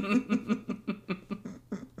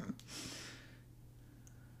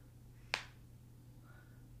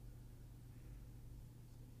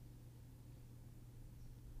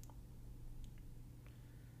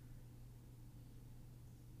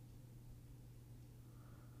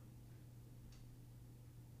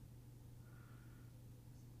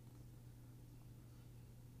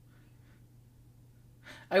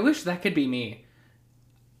 I wish that could be me.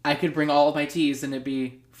 I could bring all of my teas and it'd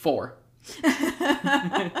be 4.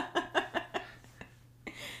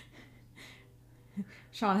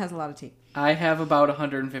 Sean has a lot of tea. I have about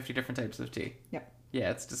 150 different types of tea. Yep. Yeah,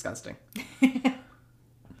 it's disgusting.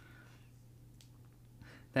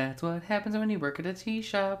 That's what happens when you work at a tea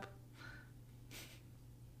shop.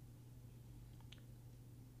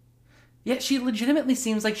 Yeah, she legitimately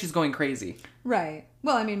seems like she's going crazy. Right.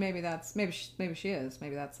 Well, I mean, maybe she is.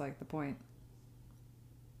 Maybe that's like the point.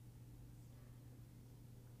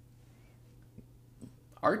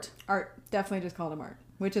 Art? Art. Definitely just called him Art.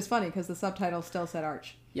 Which is funny because the subtitle still said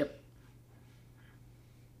Arch. Yep.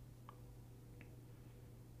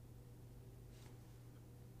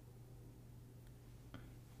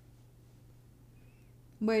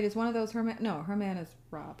 Wait, is one of those her man? No, her man is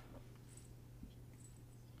Rob.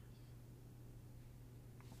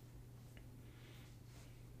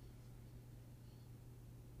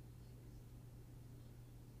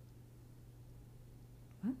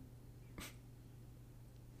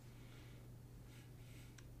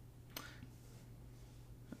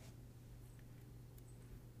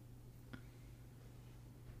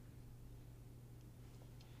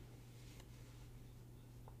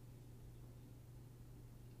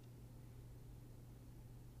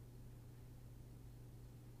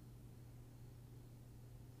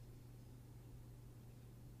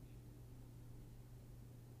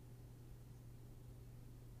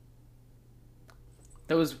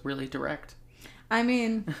 That was really direct. I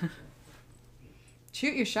mean,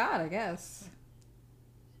 shoot your shot, I guess.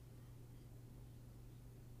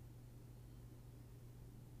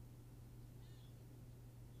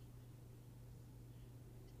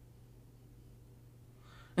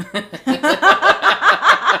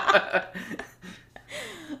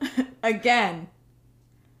 Again.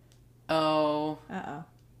 Oh. Uh-oh.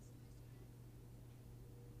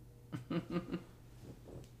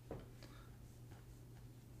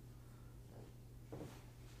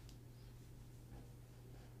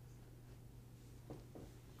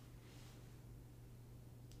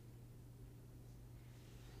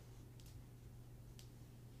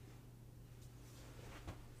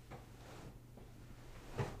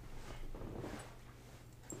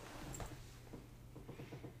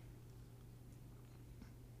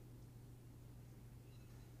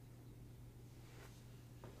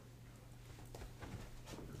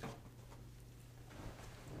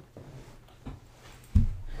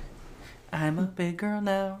 I'm a big girl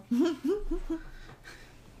now.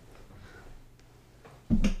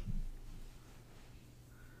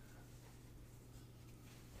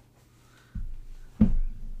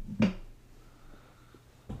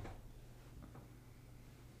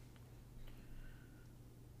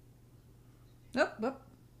 Nope, nope.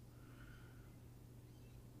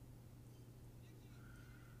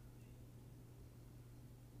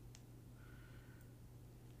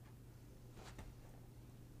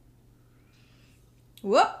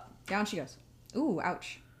 Whoop! Down she goes. Ooh,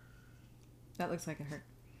 ouch. That looks like it hurt.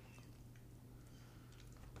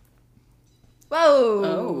 Whoa!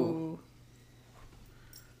 Oh.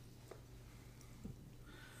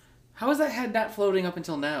 How is that head not floating up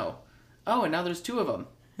until now? Oh, and now there's two of them.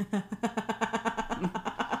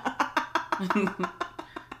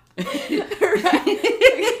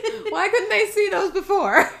 Why couldn't they see those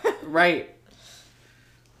before? Right.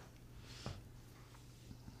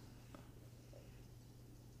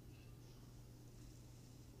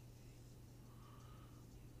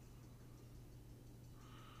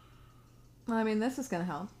 Well, I mean, this is gonna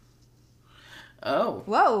help. Oh.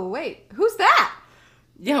 Whoa, wait. Who's that?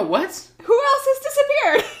 Yeah, what? Who else has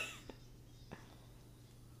disappeared?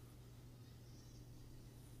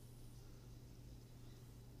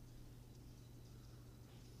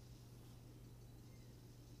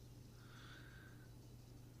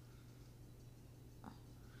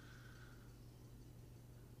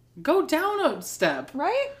 Go down a step.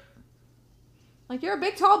 Right? Like, you're a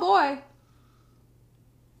big, tall boy.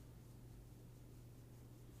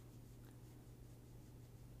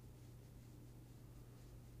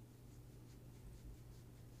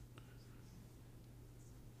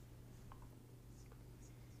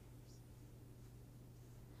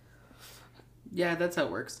 Yeah, that's how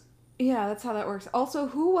it works. Yeah, that's how that works. Also,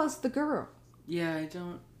 who was the girl? Yeah, I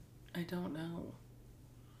don't know.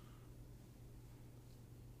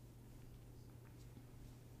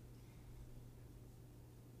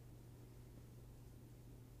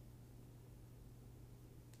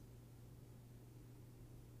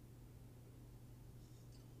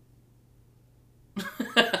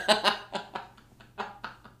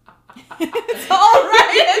 It's all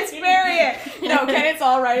right, it's Perrier. No, Ken, it's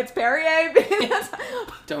all right, it's Perrier.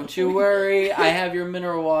 Don't you worry, I have your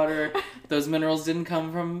mineral water. Those minerals didn't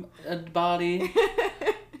come from a body.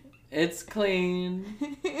 It's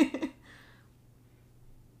clean.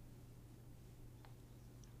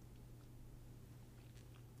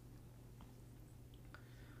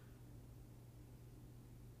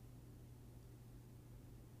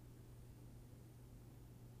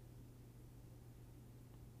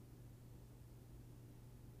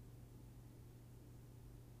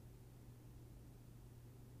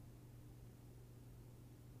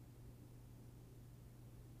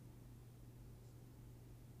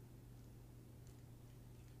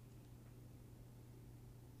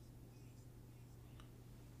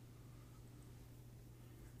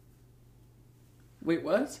 Wait,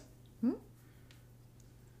 what? Hmm?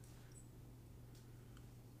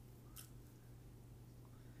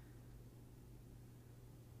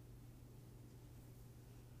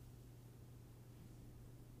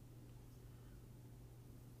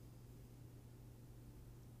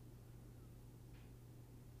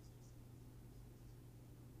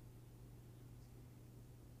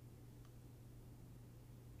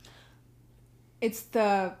 It's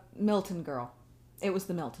the Milton girl. It was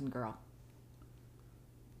the Milton girl.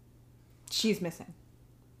 She's missing.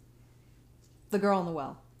 The girl in the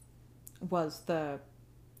well was the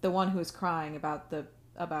one who was crying about the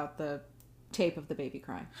tape of the baby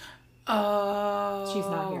crying. Oh. She's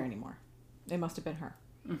not here anymore. It must have been her.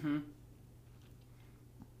 Mm-hmm.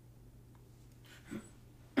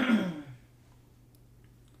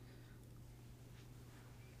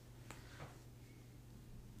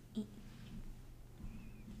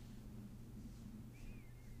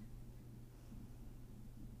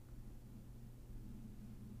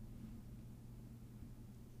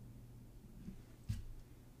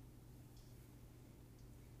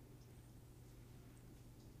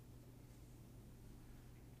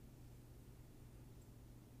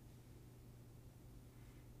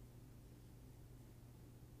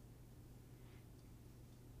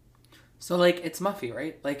 So, like, it's Muffy,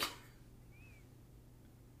 right? Like,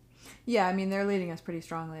 Yeah, I mean, they're leading us pretty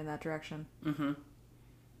strongly in that direction. mm-hmm.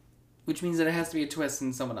 Which means that it has to be a twist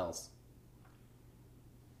in someone else.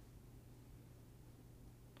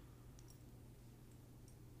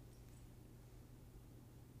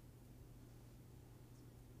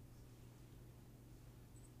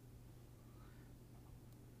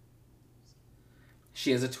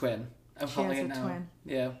 She has a twin. I'm She calling has it a now. twin.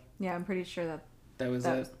 Yeah, Yeah, I'm pretty sure that that was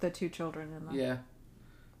that's it. the two children in the... Yeah.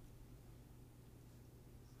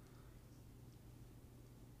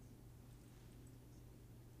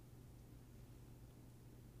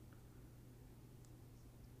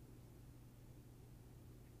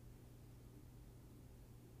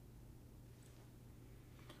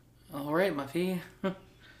 All right, Muffy.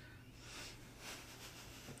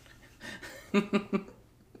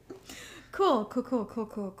 Cool, cool, cool, cool,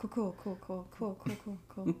 cool, cool, cool, cool, cool, cool, cool,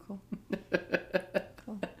 cool, cool,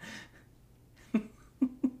 cool.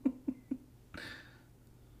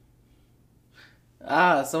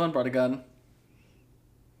 Ah, someone brought a gun.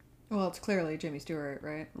 Well, it's clearly Jimmy Stewart,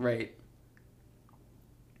 right? Right.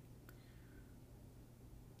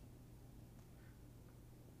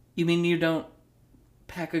 You mean you don't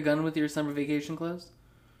pack a gun with your summer vacation clothes?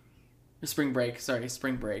 Or spring break. Sorry,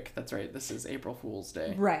 spring break. That's right. This is April Fool's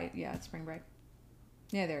Day. Right, yeah, it's spring break.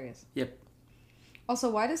 Yeah, there he is. Yep. Also,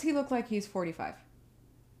 why does he look like he's 45?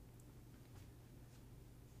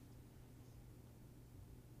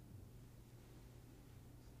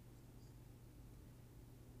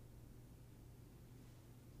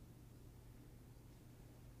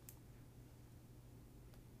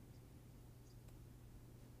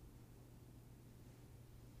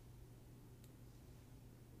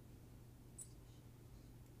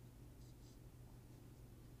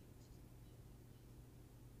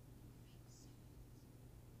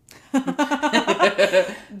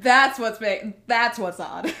 That's what's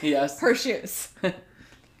odd. Yes. Her shoes.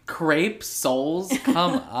 Crepe soles?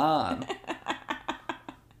 Come on.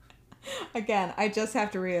 Again, I just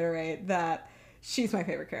have to reiterate that she's my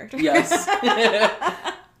favorite character. Yes.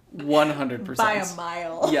 100%. By a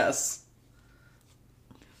mile. Yes.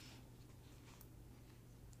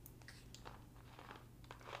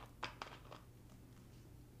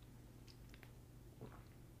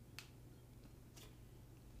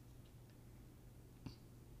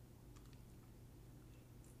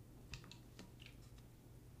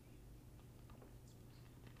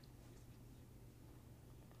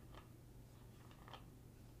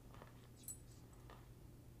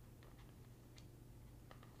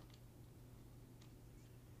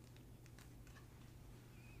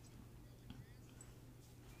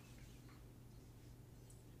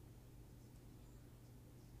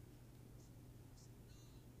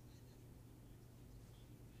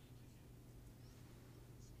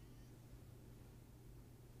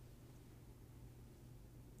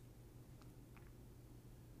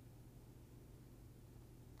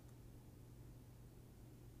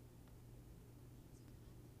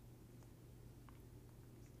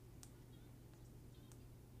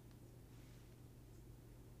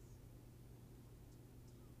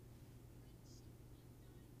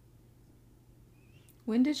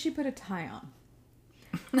 When did she put a tie on?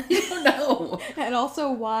 I don't know. And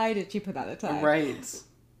also, why did she put on a tie? Right.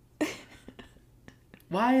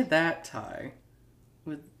 Why that tie?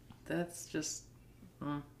 That's just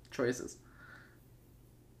choices.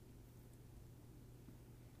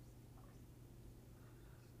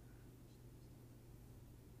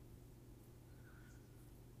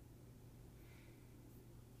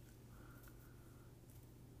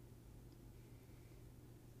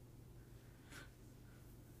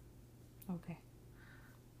 Okay.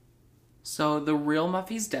 So the real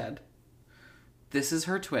Muffy's dead. This is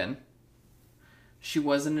her twin. She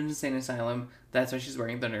was in an insane asylum. That's why she's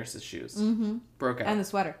wearing the nurse's shoes. Mm-hmm. Broke out. And the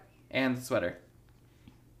sweater. And the sweater.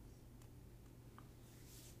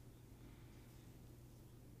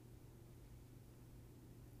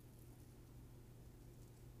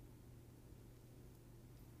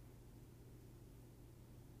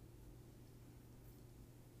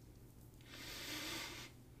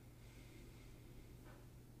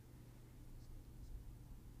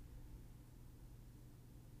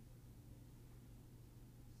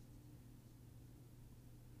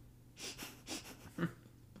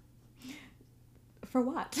 For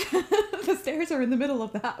what? The stairs are in the middle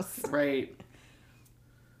of the house. Right.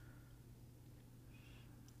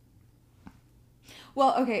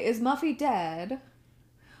 Well, okay, is Muffy dead?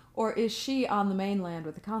 Or is she on the mainland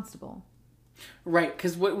with the constable? Right,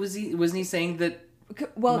 because what was he... Wasn't he saying that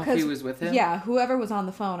Well, Muffy was with him? Yeah, whoever was on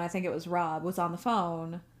the phone, I think it was Rob, was on the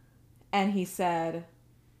phone, and he said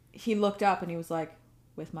he looked up and he was like,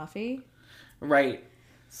 with Muffy? Right.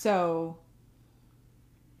 So,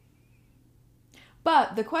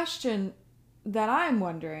 but the question that I'm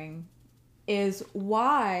wondering is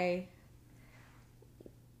why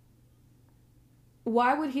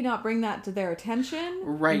would he not bring that to their attention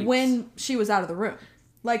Right. when she was out of the room?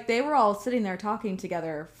 Like, they were all sitting there talking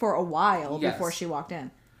together for a while Yes. before she walked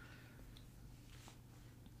in.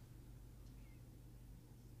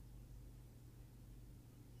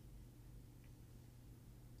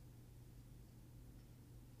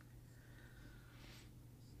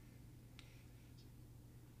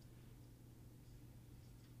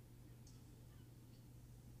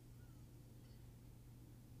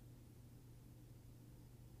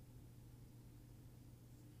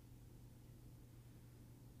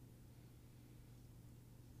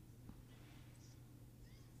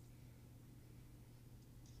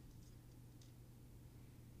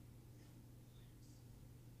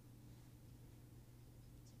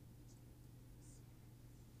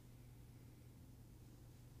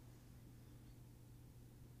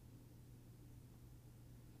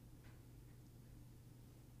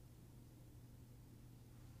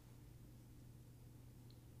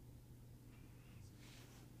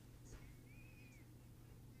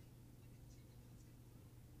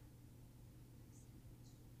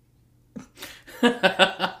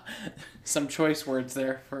 Some choice words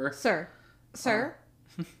there for... Sir?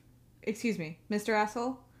 Excuse me, Mr.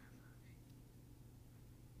 Asshole?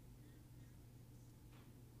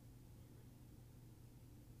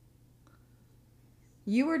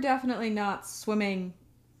 You were definitely not swimming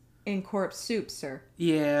in corpse soup, sir.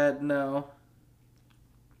 Yeah, no.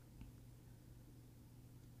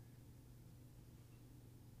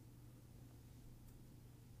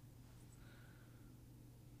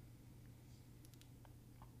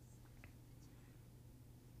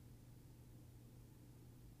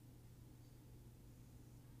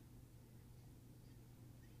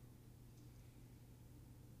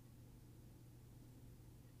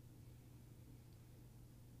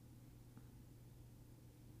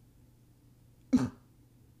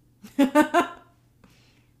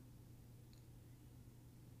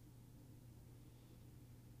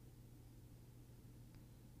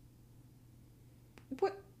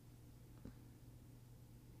 What?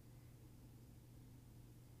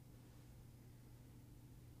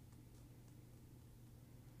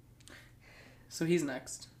 So he's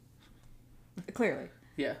next. Clearly.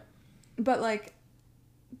 Yeah. But, like...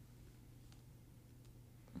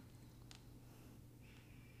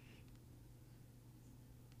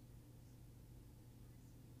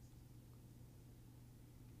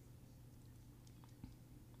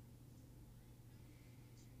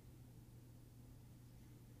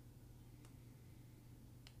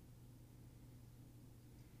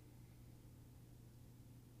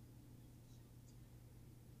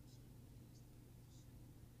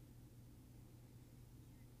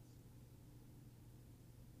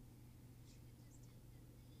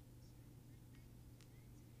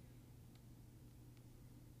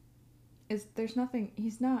 There's nothing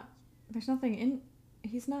he's not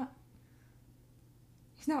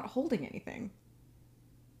holding anything.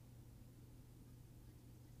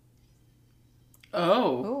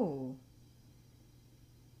 Oh.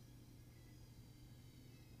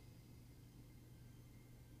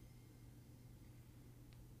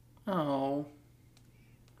 Oh.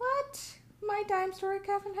 What? My dime story,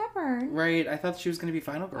 Katharine Hepburn. Right, I thought she was going to be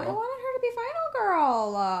Final I Girl. wanted her to be Final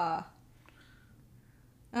Girl.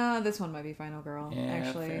 This one might be Final Girl. Yeah,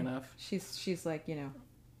 actually, fair enough. She's like, you know,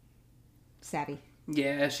 savvy.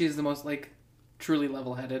 Yeah, she's the most, like, truly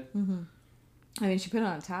level-headed. Mm-hmm. I mean, she put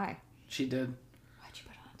on a tie. She did. Why'd you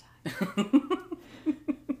put on a tie?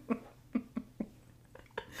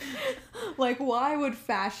 Like, why would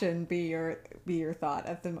fashion be your thought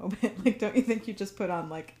at the moment? Like, don't you think you just put on,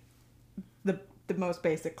 like, the most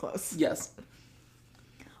basic clothes? Yes.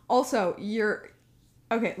 Also,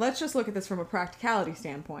 okay, let's just look at this from a practicality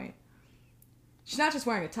standpoint. She's not just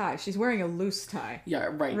wearing a tie, she's wearing a loose tie. Yeah,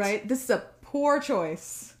 right. Right? This is a poor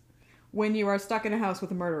choice when you are stuck in a house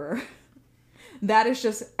with a murderer. That is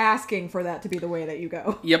just asking for that to be the way that you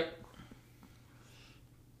go. Yep.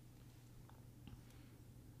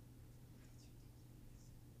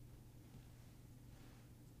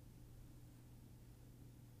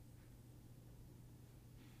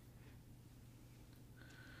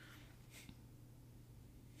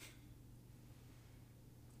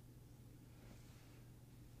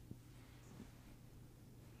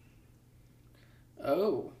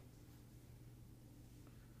 Oh.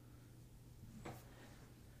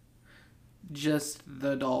 Just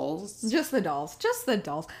the dolls? Just the dolls. Just the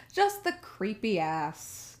dolls. Just the creepy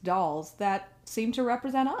ass dolls that seem to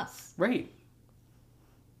represent us. Right.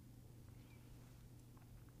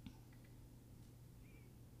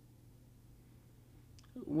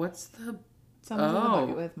 What's the... Someone's in the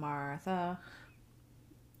bucket with Martha.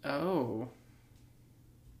 Oh.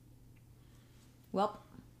 Welp.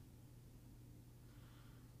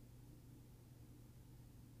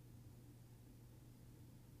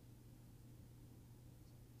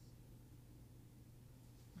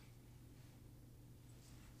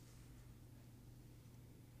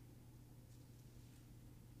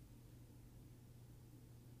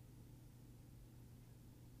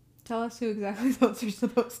 Tell us who exactly those are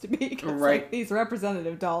supposed to be. 'Cause, Right. like, these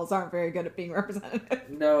representative dolls aren't very good at being representative.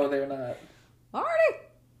 No, they're not. Alrighty.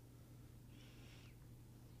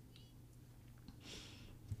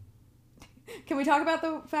 Can we talk about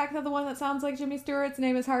the fact that the one that sounds like Jimmy Stewart's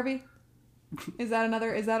name is Harvey? Is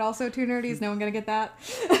that also too nerdy? Is no one gonna get that?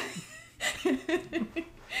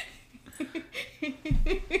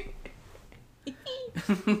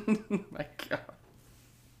 My God.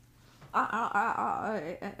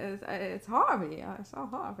 It's Harvey. I saw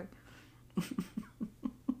Harvey.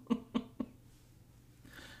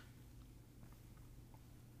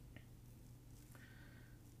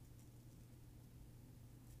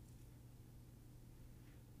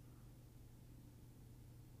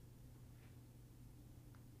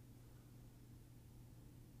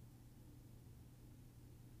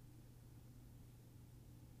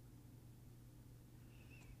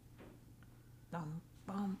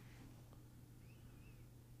 Bum.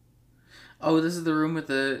 Oh, this is the room with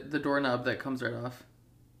the doorknob that comes right off.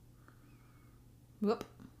 Whoop.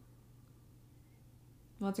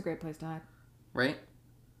 Well, that's a great place to hide. Right?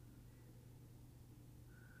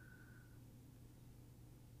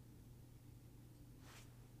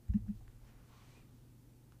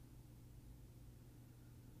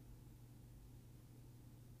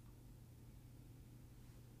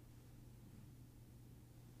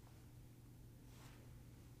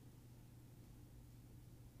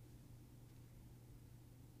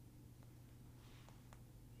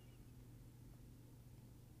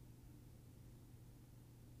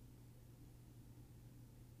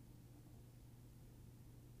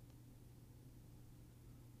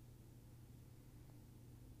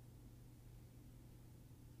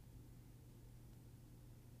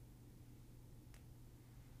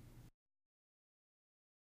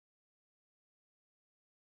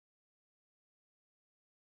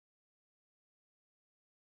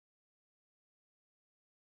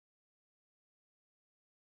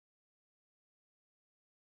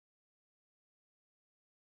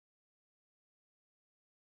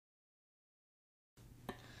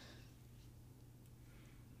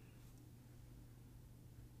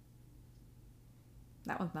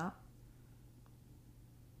 That one's not.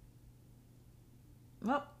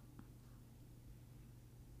 Well.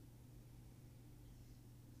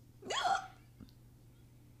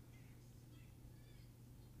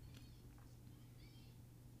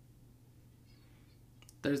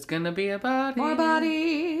 There's gonna be a body. More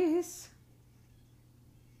bodies.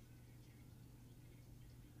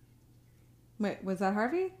 Wait, was that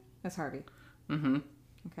Harvey? That's Harvey. Mm-hmm.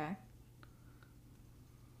 Okay.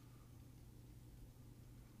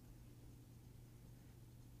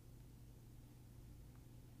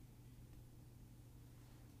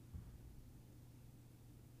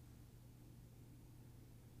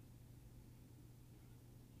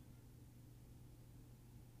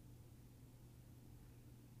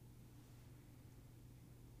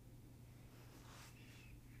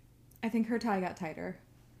 I think her tie got tighter.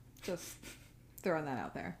 Just throwing that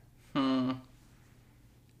out there. Hmm.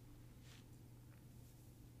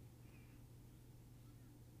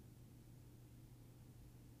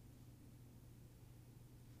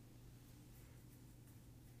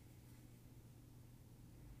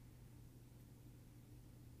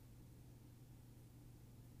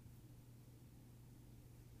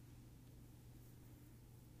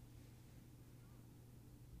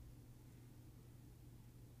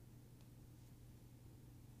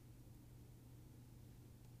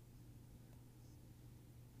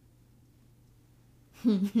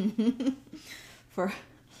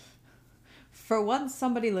 For once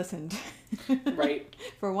somebody listened. Right.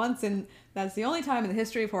 For once, and that's the only time in the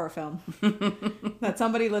history of horror film that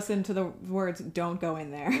somebody listened to the words "don't go in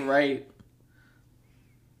there." Right.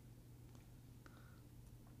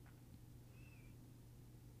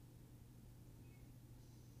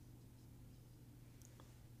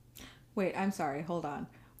 Wait, I'm sorry, hold on.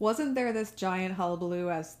 Wasn't there this giant hullabaloo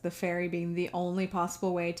as the ferry being the only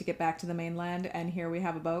possible way to get back to the mainland, and here we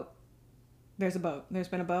have a boat? There's a boat. There's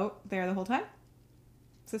been a boat there the whole time?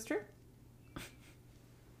 Is this true?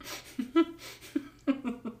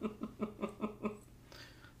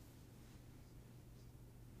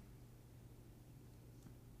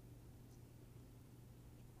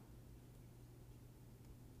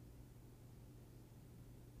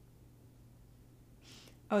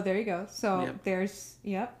 Oh, there you go. So Yep. there's,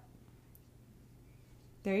 yep.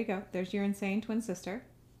 There you go. There's your insane twin sister.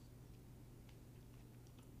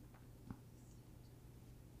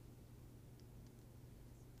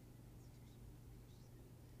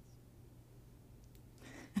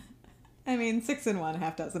 I mean, 6 in one,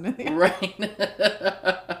 half dozen in the other. Right.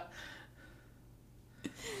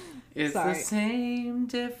 It's Sorry. the same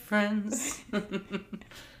difference.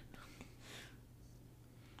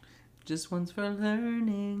 Just one's for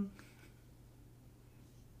learning.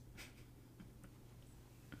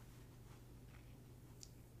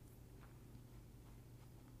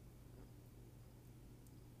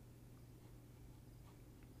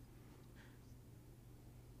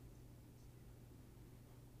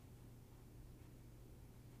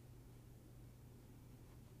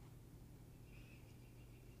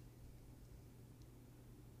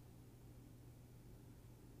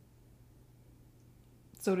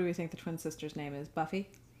 So, do we think the twin sister's name is Buffy?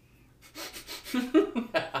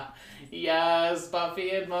 Yes,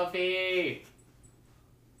 Buffy and Muffy.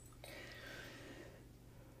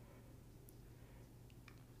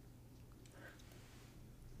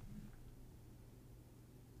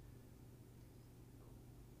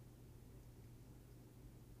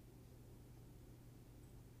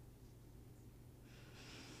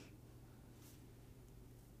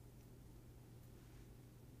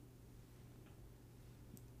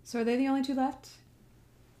 So, are they the only two left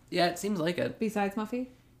Yeah, it seems like it. besides Muffy?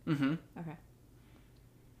 Mm-hmm. Okay.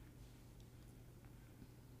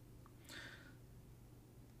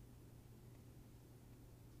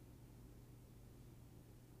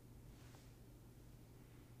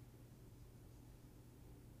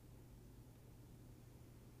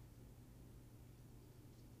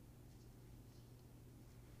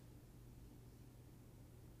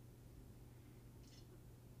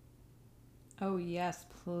 Oh, yes,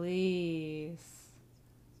 please.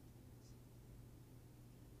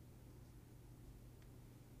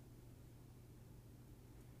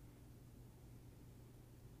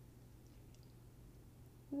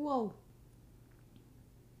 Whoa.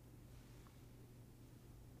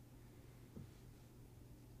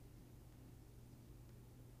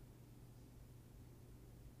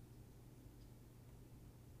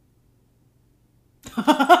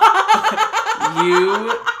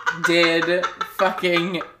 You did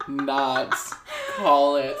fucking not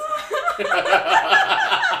call it.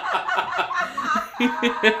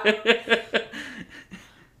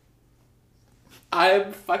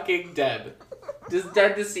 I'm fucking dead. Just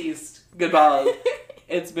dead deceased. Goodbye.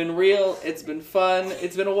 It's been real. It's been fun.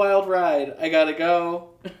 It's been a wild ride. I gotta go.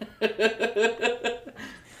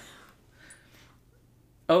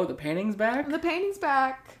 Oh, the painting's back? The painting's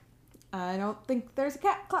back. I don't think there's a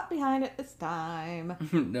cat clap behind it this time.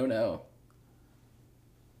 No, no.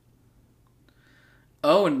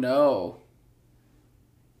 Oh, no.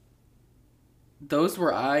 Those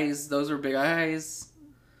were eyes. Those were big eyes.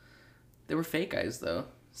 They were fake eyes, though.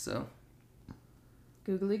 So.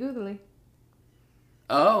 Googly googly.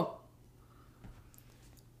 Oh.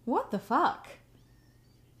 What the fuck?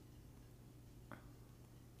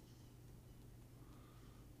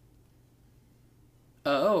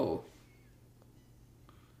 Oh.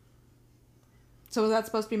 So was that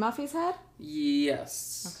supposed to be Muffy's head?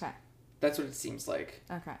 Yes. Okay. That's what it seems like.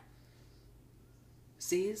 Okay.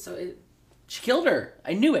 See? She killed her.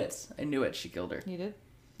 I knew it. I knew it. She killed her. You did?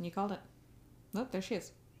 You called it. Oh, there she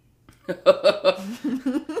is.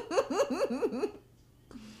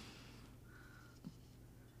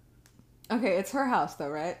 Okay, it's her house though,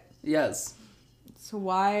 right? Yes. So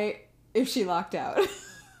why is she locked out?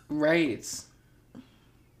 Right.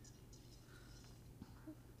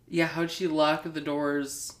 Yeah, how'd she lock the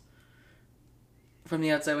doors from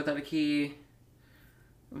the outside without a key?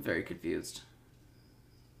 I'm very confused.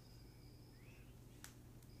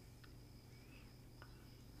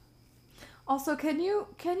 Also, can you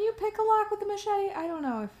pick a lock with a machete? I don't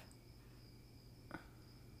know if.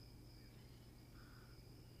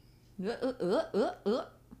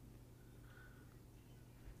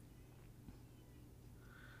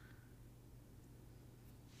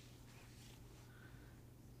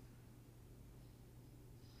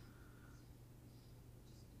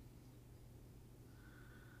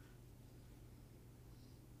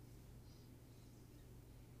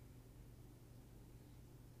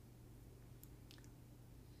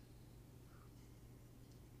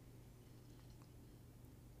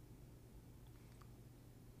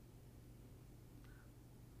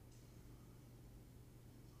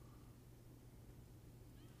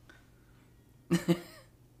 She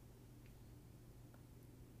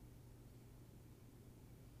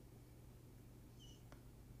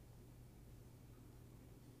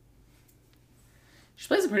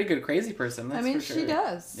plays a pretty good crazy person, that's I mean, for sure. she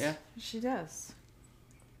does. Yeah. She does.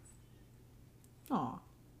 Aw.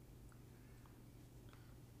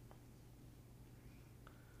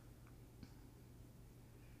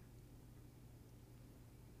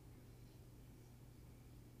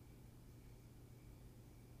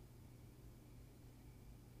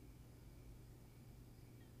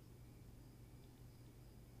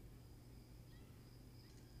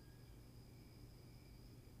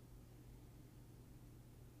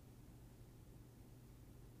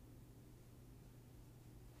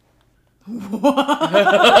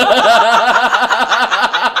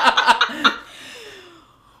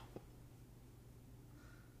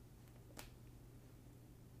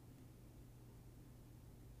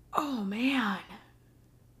 Oh, man.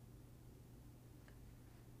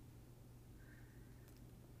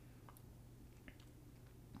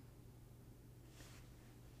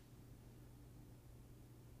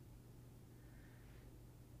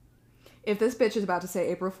 If this bitch is about to say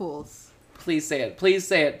April Fools. Please say it. Please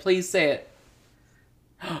say it. Please say it.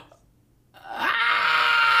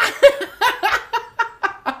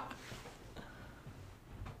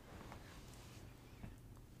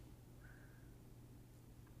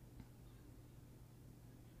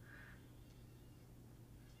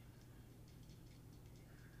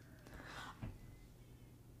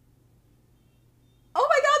 Oh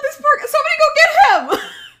my god, this poor... Somebody go get him!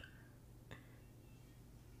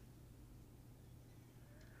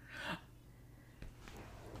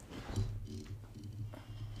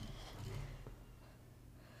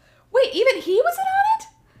 Wait, even he wasn't on it?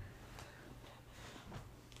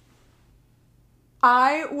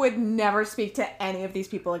 I would never speak to any of these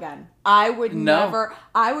people again. I would No. never...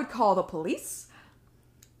 I would call the police.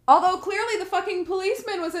 Although clearly the fucking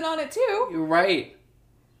policeman wasn't on it too. You're right.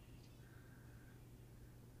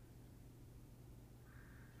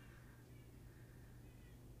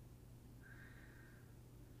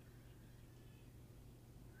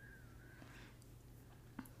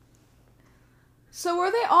 So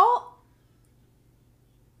were they all...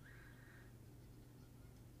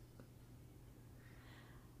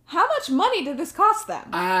 How much money did this cost them?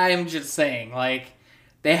 I'm just saying, like,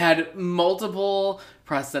 they had multiple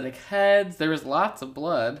prosthetic heads. There was lots of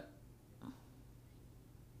blood.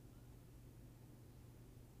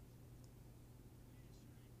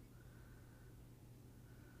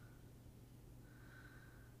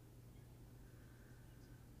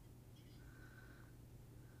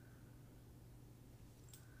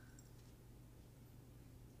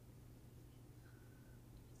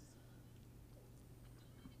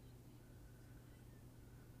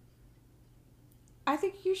 I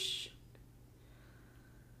think you should...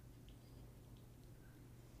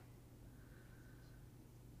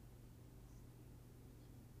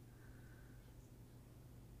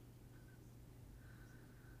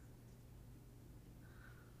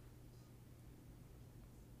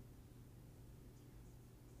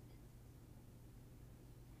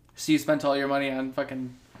 So you spent all your money on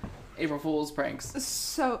fucking April Fool's pranks.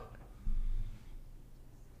 So...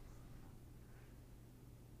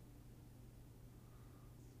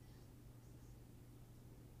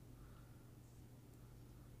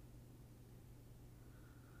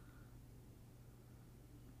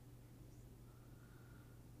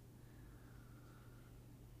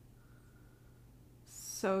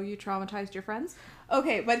 So you traumatized your friends?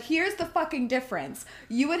 Okay, but here's the fucking difference.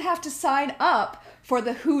 You would have to sign up for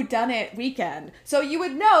the Who Done It weekend. So you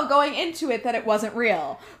would know going into it that it wasn't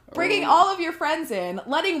real. Bringing all of your friends in,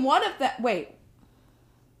 letting one of them... Wait.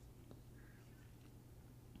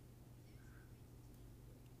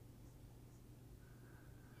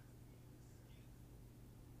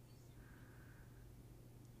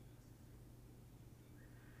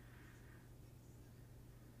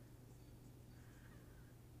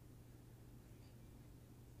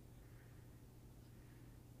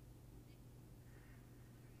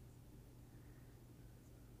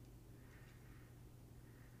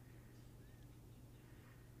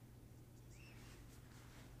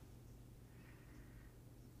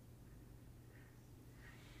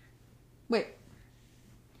 Wait.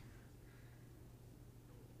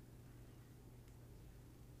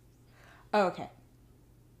 Oh, okay.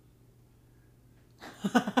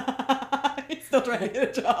 He's still trying to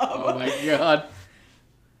get a job. Oh my god.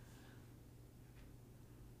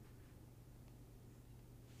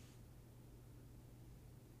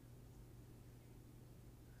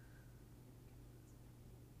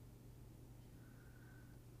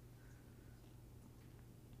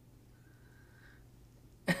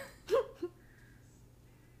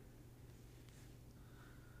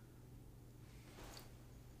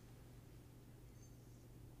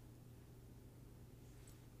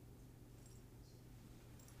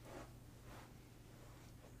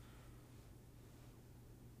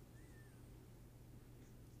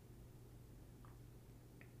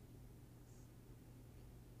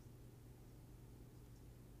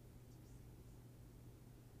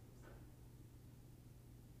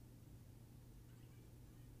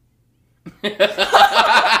 Okay,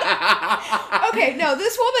 no,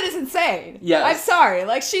 this woman is insane. Yes. I'm sorry.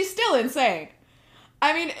 Like, she's still insane.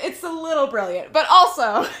 I mean, it's a little brilliant, but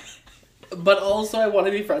also... But also, I want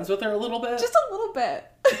to be friends with her a little bit. just a little bit.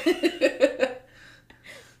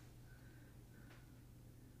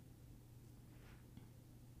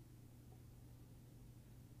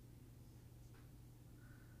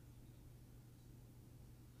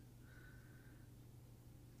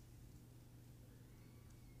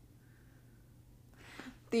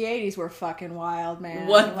 The 80s were fucking wild, man.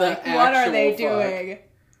 What the like, what are they actual fuck? doing?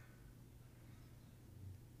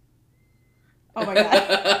 Oh my god.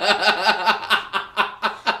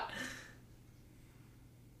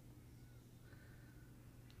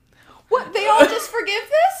 What? They all just forgive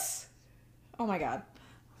this? Oh my god.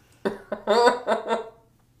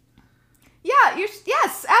 Yeah,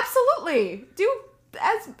 yes, absolutely.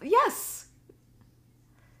 Yes.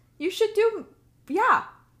 You should do, yeah.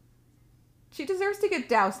 She deserves to get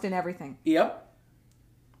doused in everything. Yep.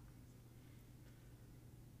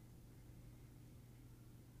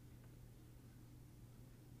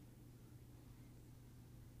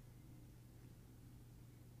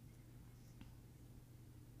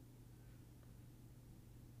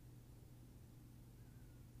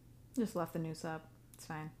 Just left the noose up. It's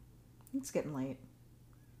fine. It's getting late.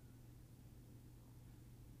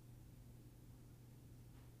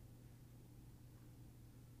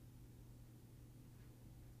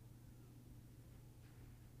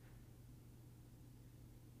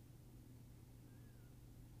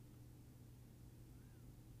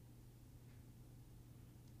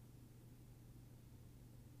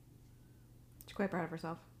 She's quite proud of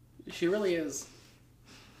herself. She really is.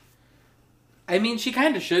 I mean, she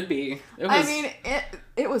kind of should be.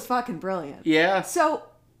 It was fucking brilliant. Yeah. So,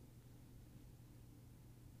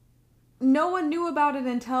 no one knew about it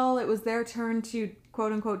until it was their turn to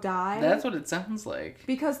quote-unquote die? That's what it sounds like.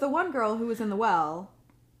 Because the one girl who was in the well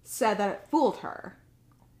said that it fooled her.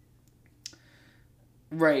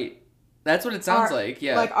 Right. That's what it sounds like,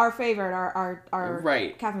 yeah. Like, our favorite, our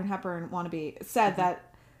right. Katharine Hepburn wannabe, said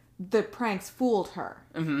that the pranks fooled her.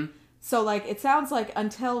 Mm-hmm. So, like, it sounds like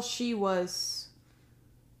until she was...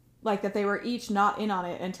 Like, that they were each not in on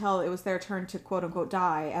it until it was their turn to quote-unquote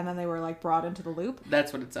die, and then they were, like, brought into the loop.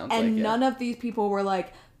 That's what it sounds like, And yeah. none of these people were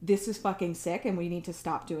like, this is fucking sick, and we need to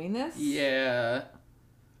stop doing this. Yeah.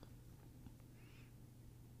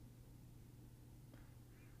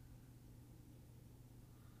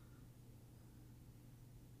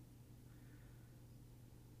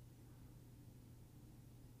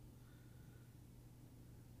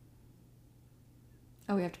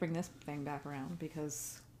 Oh, we have to bring this thing back around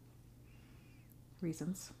because...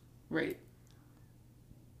 reasons. Right.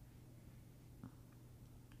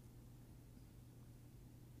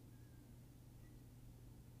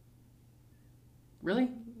 Really?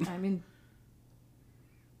 I mean...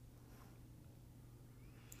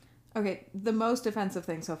 Okay, the most offensive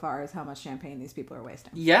thing so far is how much champagne these people are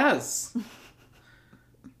wasting. Yes.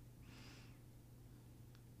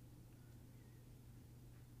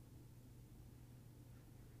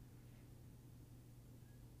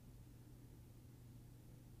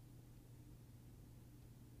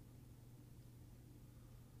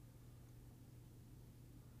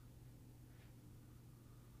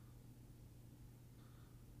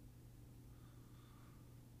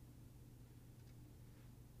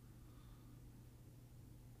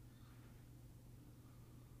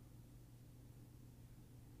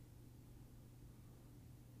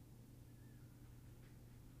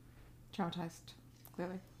 Traumatized,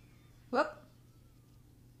 clearly. Whoop.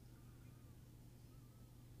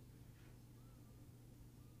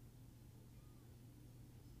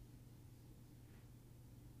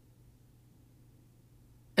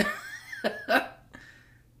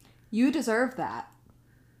 You deserve that.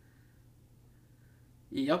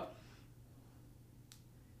 Yep.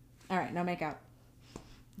 All right, no make out.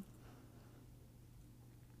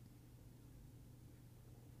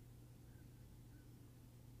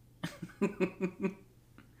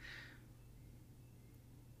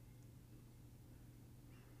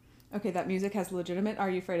 Okay, that music has legitimate Are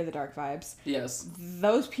You Afraid of the Dark vibes. Yes.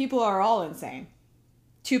 Those people are all insane.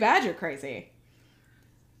 Too bad you're crazy.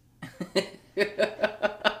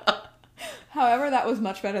 However, that was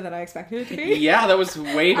much better than I expected it to be. Yeah, that was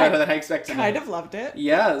way better than I expected. Kind of loved it.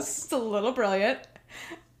 Yes. It's a little brilliant.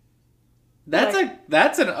 That's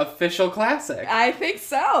an official classic. I think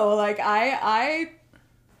so. Like, I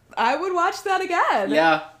would watch that again.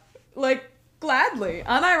 Yeah. Like, gladly,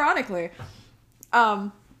 unironically.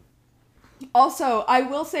 Also, I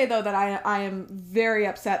will say though that I am very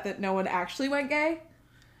upset that no one actually went gay.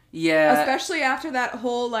 Yeah. Especially after that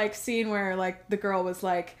whole like scene where like the girl was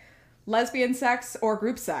like lesbian sex or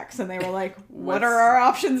group sex, and they were like, what are our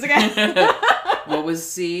options again? What was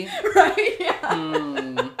C? Right?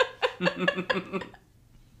 Yeah.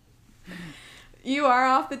 You are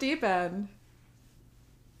off the deep end.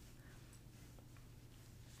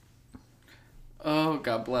 Oh,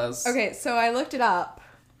 God bless. Okay, so I looked it up,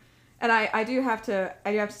 and I do have to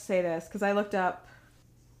say this because I looked up.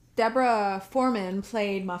 Deborah Foreman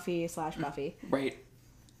played Muffy/Buffy, Right.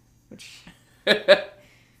 which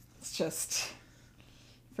it's just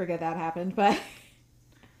forget that happened, but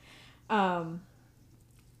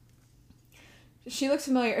she looks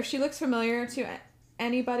familiar. If she looks familiar to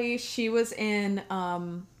anybody, she was in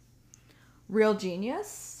Real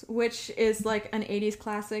Genius, which is like an 80s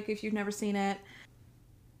classic if you've never seen it.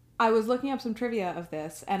 I was looking up some trivia of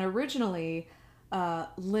this, and originally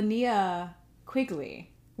Linnea Quigley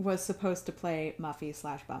was supposed to play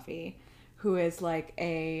Muffy/Buffy, who is like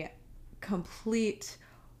a complete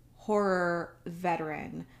horror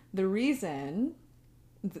veteran. The reason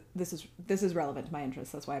this is relevant to my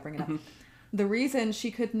interests, that's why I bring it up. The reason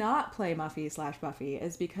she could not play Muffy/Buffy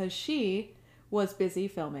is because she was busy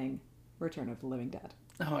filming Return of the Living Dead.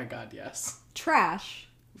 Oh my God, yes. Trash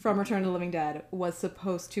from Return of the Living Dead was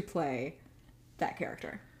supposed to play that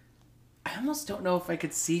character. I almost don't know if I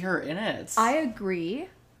could see her in it. I agree.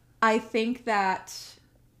 I think that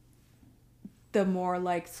the more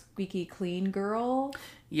like squeaky clean girl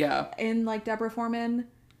Yeah. in like Deborah Foreman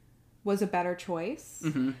was a better choice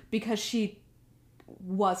because she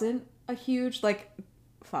wasn't a huge like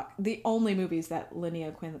the only movies that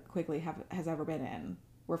Linnea Quigley has ever been in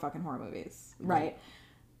were fucking horror movies, right?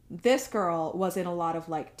 This girl was in a lot of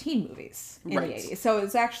like teen movies in the 80s. So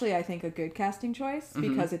it's actually, I think, a good casting choice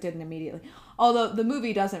because it didn't immediately, although the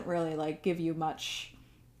movie doesn't really like give you much.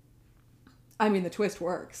 I mean, the twist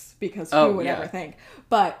works because who would ever think?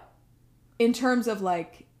 But in terms of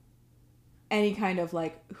like any kind of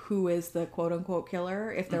like who is the quote unquote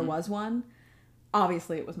killer, if there was one,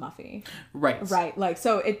 obviously it was Muffy. Right. Right. Like,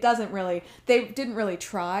 so it doesn't really, they didn't really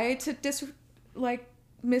try to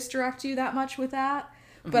misdirect you that much with that.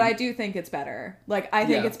 But I do think it's better. Like, I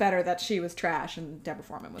think it's better that she was trash and Deborah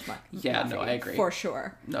Foreman was Muffy. Yeah, no, I agree. For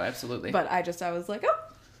sure. No, absolutely. But I was like, oh.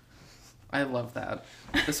 I love that.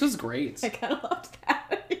 This was great. I kind of loved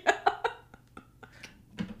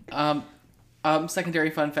that.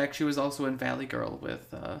 Secondary fun fact, she was also in Valley Girl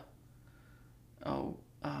with, oh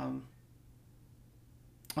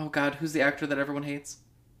God, who's the actor that everyone hates?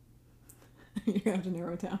 You're going to have to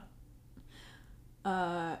narrow it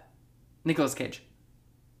down. Nicolas Cage.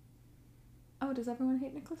 Oh, does everyone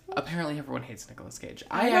hate Nicolas Cage? Apparently everyone hates Nicolas Cage.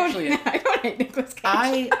 I don't hate Nicolas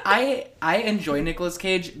Cage. I enjoy Nicolas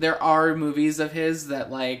Cage. There are movies of his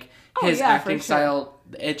that like his acting style,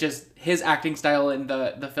 his acting style and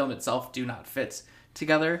the film itself do not fit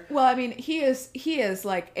together. Well, I mean, he is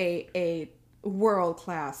like a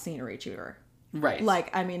world-class scenery shooter. Right.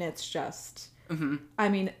 Like, I mean, it's just I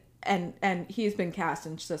mean, and he's been cast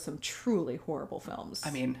in just some truly horrible films.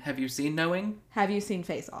 I mean, have you seen Knowing? Have you seen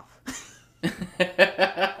Face Off?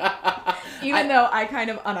 Even though I kind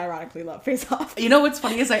of unironically love Face Off. You know what's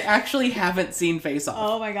funny is I actually haven't seen Face Off.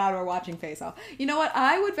 Oh my God, we're watching Face Off. You know what?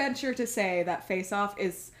 I would venture to say that Face Off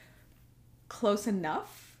is close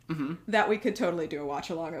enough that we could totally do a watch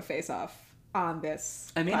along of Face Off on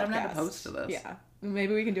this I mean, podcast. I'm not opposed to this. Yeah.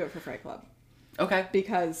 Maybe we can do it for Fright Club. Okay.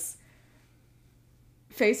 Because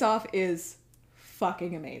Face Off is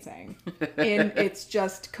fucking amazing. In its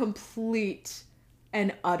just complete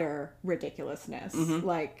and utter ridiculousness.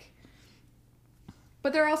 Like,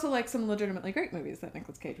 but there are also like some legitimately great movies that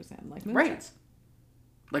Nicolas Cage was in, like Moonstruck. Right.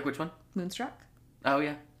 Like which one? Moonstruck. Oh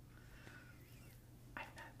yeah. I've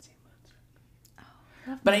not seen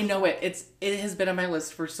Moonstruck. But I know it. It has been on my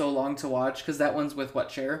list for so long to watch because that one's with what,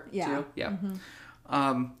 Cher? Yeah. Too? Yeah.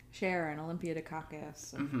 Cher and Olympia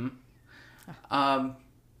Dukakis.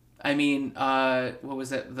 I mean, what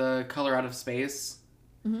was it? The Color Out of Space.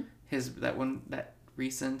 That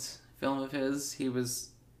recent film of his. He was.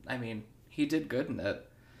 I mean, he did good in it.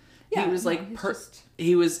 Yeah, he was like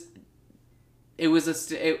he was. It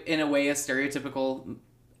was in a way a stereotypical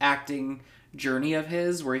acting journey of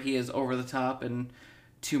his where he is over the top and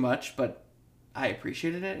too much, but I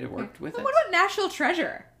appreciated it. It worked with it. What about National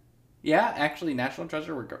Treasure? Yeah, actually, National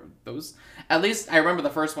Treasure were those. At least I remember the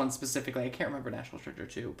first one specifically. I can't remember National Treasure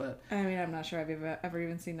 2, but I mean, I'm not sure I've ever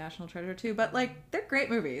even seen National Treasure 2, but like they're great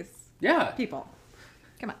movies. yeah, People,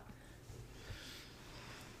 come on.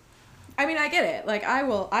 I mean, I get it. Like, I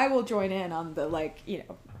will join in on the like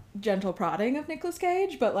gentle prodding of Nicolas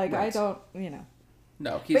Cage, but like Right. I don't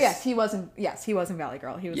No, But yes, he wasn't. Yes, he was in Valley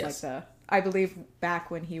Girl. He was Yes. like I believe back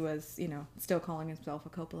when he was, still calling himself a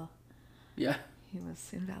Coppola. Yeah. He was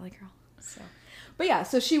in Valley Girl. So, but yeah,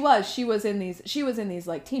 so she was in these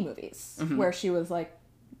like teen movies where she was like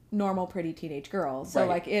normal, pretty teenage girl. So Right.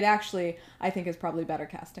 like it actually, I think, is probably better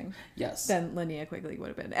casting. Yes. Than Linnea Quigley would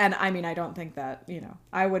have been. And I mean, I don't think that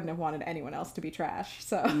I wouldn't have wanted anyone else to be trash.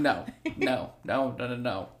 So No,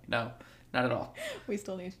 not at all. we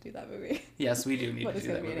still need to do that movie. Yes, we do need But to it's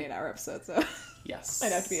do going that to be an movie. 8-hour episode, so Yes.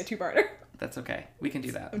 I'd have to be a two-parter. That's okay. We can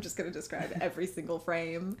do that. I'm just going to describe every single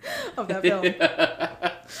frame of that film.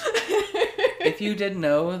 If you didn't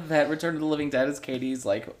know that Return of the Living Dead is Katie's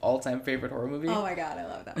like all-time favorite horror movie, Oh my god, I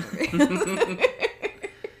love that movie.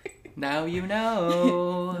 now you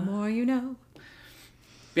know. The more you know.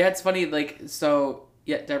 Yeah, it's funny. Like, so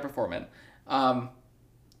yeah, Deborah Foreman.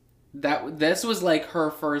 This was like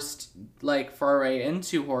her first like foray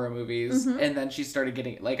into horror movies, and then she started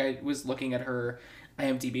getting like I was looking at her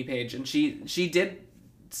IMDb page, and she did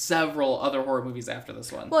several other horror movies after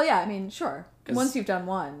this one. Well, yeah, I mean, sure. 'Cause Once you've done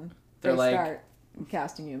one, they they're like- start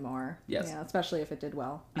casting you more. Yes. Yeah, especially if it did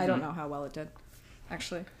well. I don't know how well it did.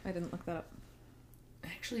 Actually, I didn't look that up. I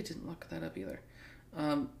actually didn't look that up either.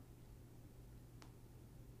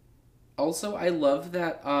 Also, I love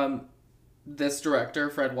that this director,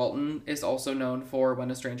 Fred Walton, is also known for When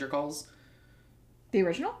a Stranger Calls, The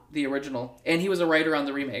original? the original. And he was a writer on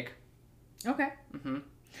the remake. Okay. Mm-hmm.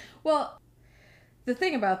 Well, the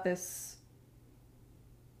thing about this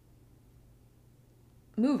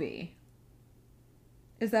movie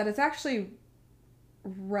is that it's actually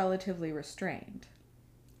relatively restrained,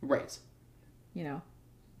 Right. you know?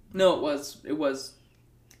 No, it was.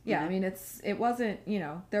 Yeah, I mean, it wasn't,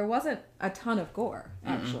 there wasn't a ton of gore,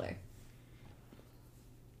 actually.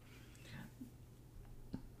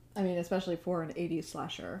 I mean, especially for an 80s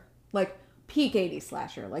slasher. Like, peak 80s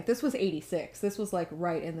slasher. Like, this was 86. This was, like,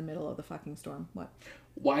 right in the middle of the fucking storm. What?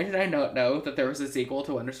 Why did I not know that there was a sequel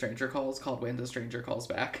to When a Stranger Calls called When the Stranger Calls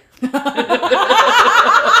Back?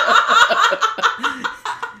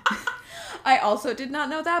 I also did not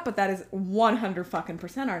know that, but that is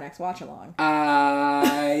 100% our next watch along.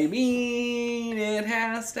 I mean, it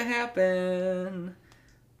has to happen.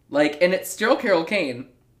 Like, and it's still Carol Kane.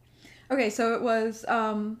 Okay, so it was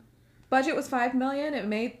budget was $5 million. It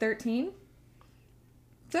made 13.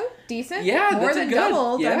 So decent. Yeah, more that's than good.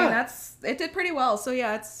 doubled. I Yeah. mean, it did pretty well. So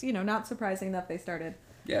yeah, it's not surprising that they started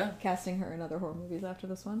Yeah. casting her in other horror movies after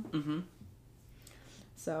this one. Mm-hmm.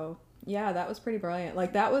 So yeah, that was pretty brilliant.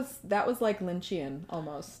 Like that was like Lynchian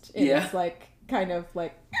almost. It Yeah. was like kind of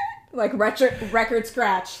like record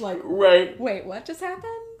scratch. Like Right. wait, what just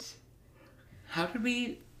happened? How did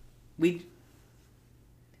we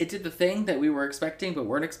it did the thing that we were expecting but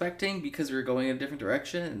weren't expecting because we were going in a different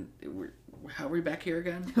direction, and how are we back here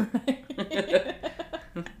again?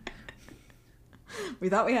 We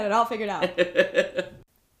thought we had it all figured out.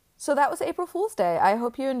 So that was April Fool's Day. I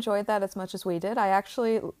hope you enjoyed that as much as we did. I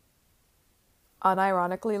actually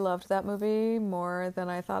unironically loved that movie more than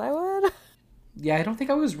I thought I would. Yeah, I don't think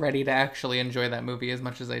I was ready to actually enjoy that movie as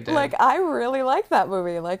much as I did. Like, I really like that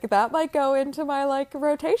movie. Like, that might go into my, like,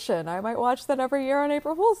 rotation. I might watch that every year on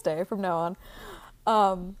April Fool's Day from now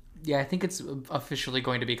on. Yeah, I think it's officially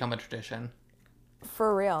going to become a tradition.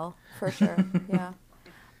 For real. For sure. Yeah.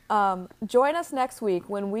 Join us next week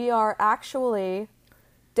when we are actually,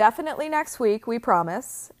 definitely next week, we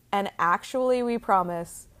promise, and actually we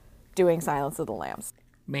promise, doing Silence of the Lambs.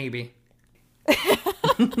 Maybe.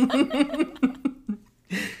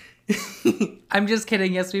 I'm just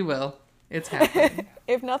kidding. Yes, we will. It's happening.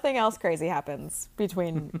 If nothing else crazy happens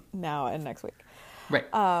between now and next week. Right.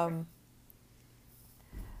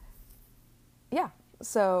 Yeah,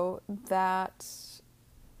 so that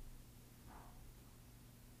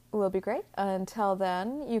will be great. Until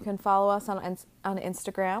then, you can follow us on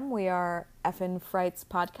Instagram. We are Effin' Frights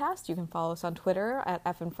Podcast. You can follow us on Twitter at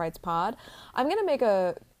Effin' Frights Pod. I'm going to make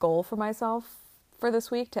a goal for myself for this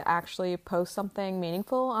week to actually post something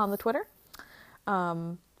meaningful on the Twitter,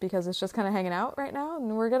 because it's just kind of hanging out right now,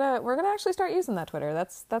 and we're gonna actually start using that Twitter.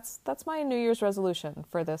 That's my New Year's resolution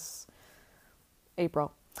for this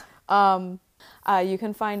April. You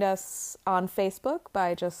can find us on Facebook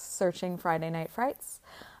by just searching Friday Night Frights.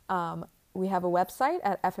 We have a website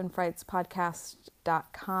at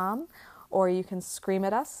effinfrightspodcast.com, or you can scream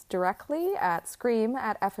at us directly at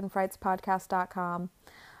scream@effinfrightspodcast.com.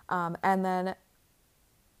 And then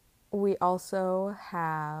we also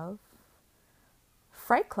have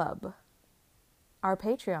Fright Club, our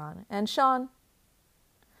Patreon. And Sean,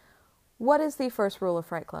 what is the first rule of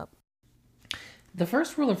Fright Club? The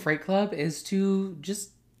first rule of Fright Club is to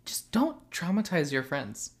just just don't traumatize your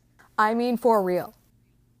friends. I mean, for real.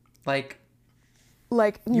 Like,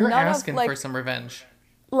 Like, you're none asking of, like, for some revenge.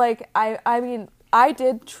 like, I mean, I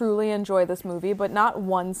did truly enjoy this movie, but not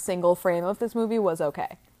one single frame of this movie was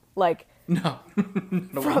okay. Like, No.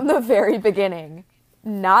 from the very beginning,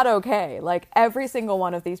 not okay. Like, every single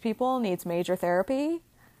one of these people needs major therapy,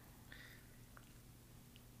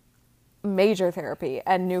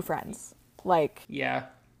 and new friends. Like, Yeah.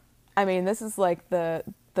 I mean, this is like the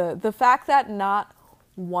fact that not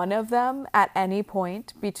one of them at any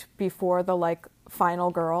point before the like final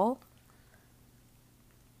girl,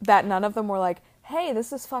 that none of them were like, hey,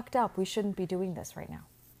 this is fucked up, we shouldn't be doing this right now.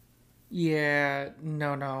 Yeah.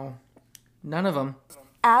 No. None of them.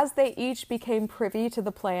 As they each became privy to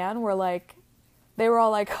the plan, they were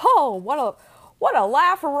all like, oh, what a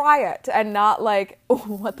laugh riot, and not like, oh,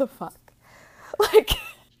 what the fuck. Like,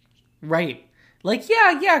 Right. Like,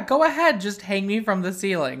 yeah, go ahead. Just hang me from the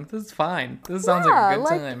ceiling. This is fine. This sounds like a good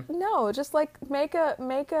time. No, just like make a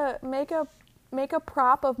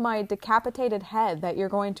prop of my decapitated head that you're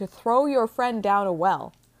going to throw your friend down a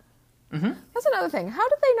well. Mm-hmm. That's another thing. How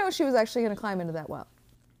did they know she was actually going to climb into that well?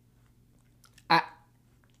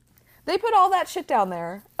 They put all that shit down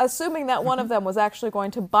there, assuming that one of them was actually going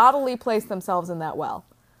to bodily place themselves in that well.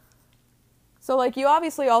 So, like, you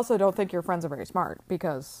obviously also don't think your friends are very smart,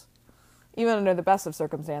 because even under the best of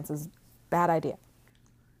circumstances, bad idea.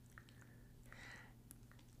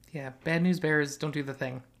 Yeah, bad news bears don't do the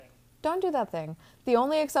thing. Don't do that thing. The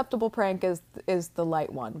only acceptable prank is the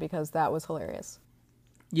light one, because that was hilarious.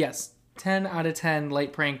 Yes, 10 out of 10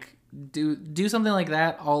 light prank. Do something like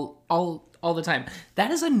that all the time. That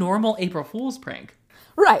is a normal April Fool's prank.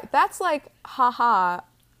 Right. That's like, haha,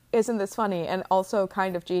 isn't this funny? And also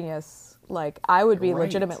kind of genius. Like, I would be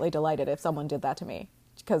legitimately delighted if someone did that to me,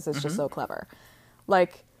 because it's just so clever.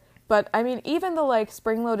 Like, but I mean, even the like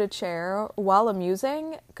spring-loaded chair, while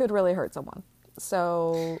amusing, could really hurt someone.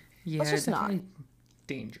 So Yeah, let's just not.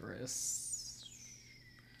 Dangerous.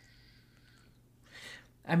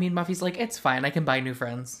 I mean, Muffy's like, it's fine. I can buy new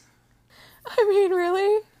friends. I mean,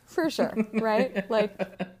 really? For sure, right? Like,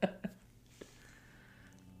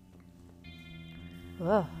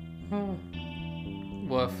 ugh.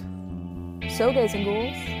 Woof. So, gays and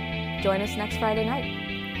ghouls, join us next Friday night.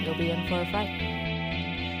 You'll be in for a fright.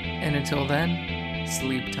 And until then,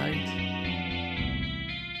 sleep tight.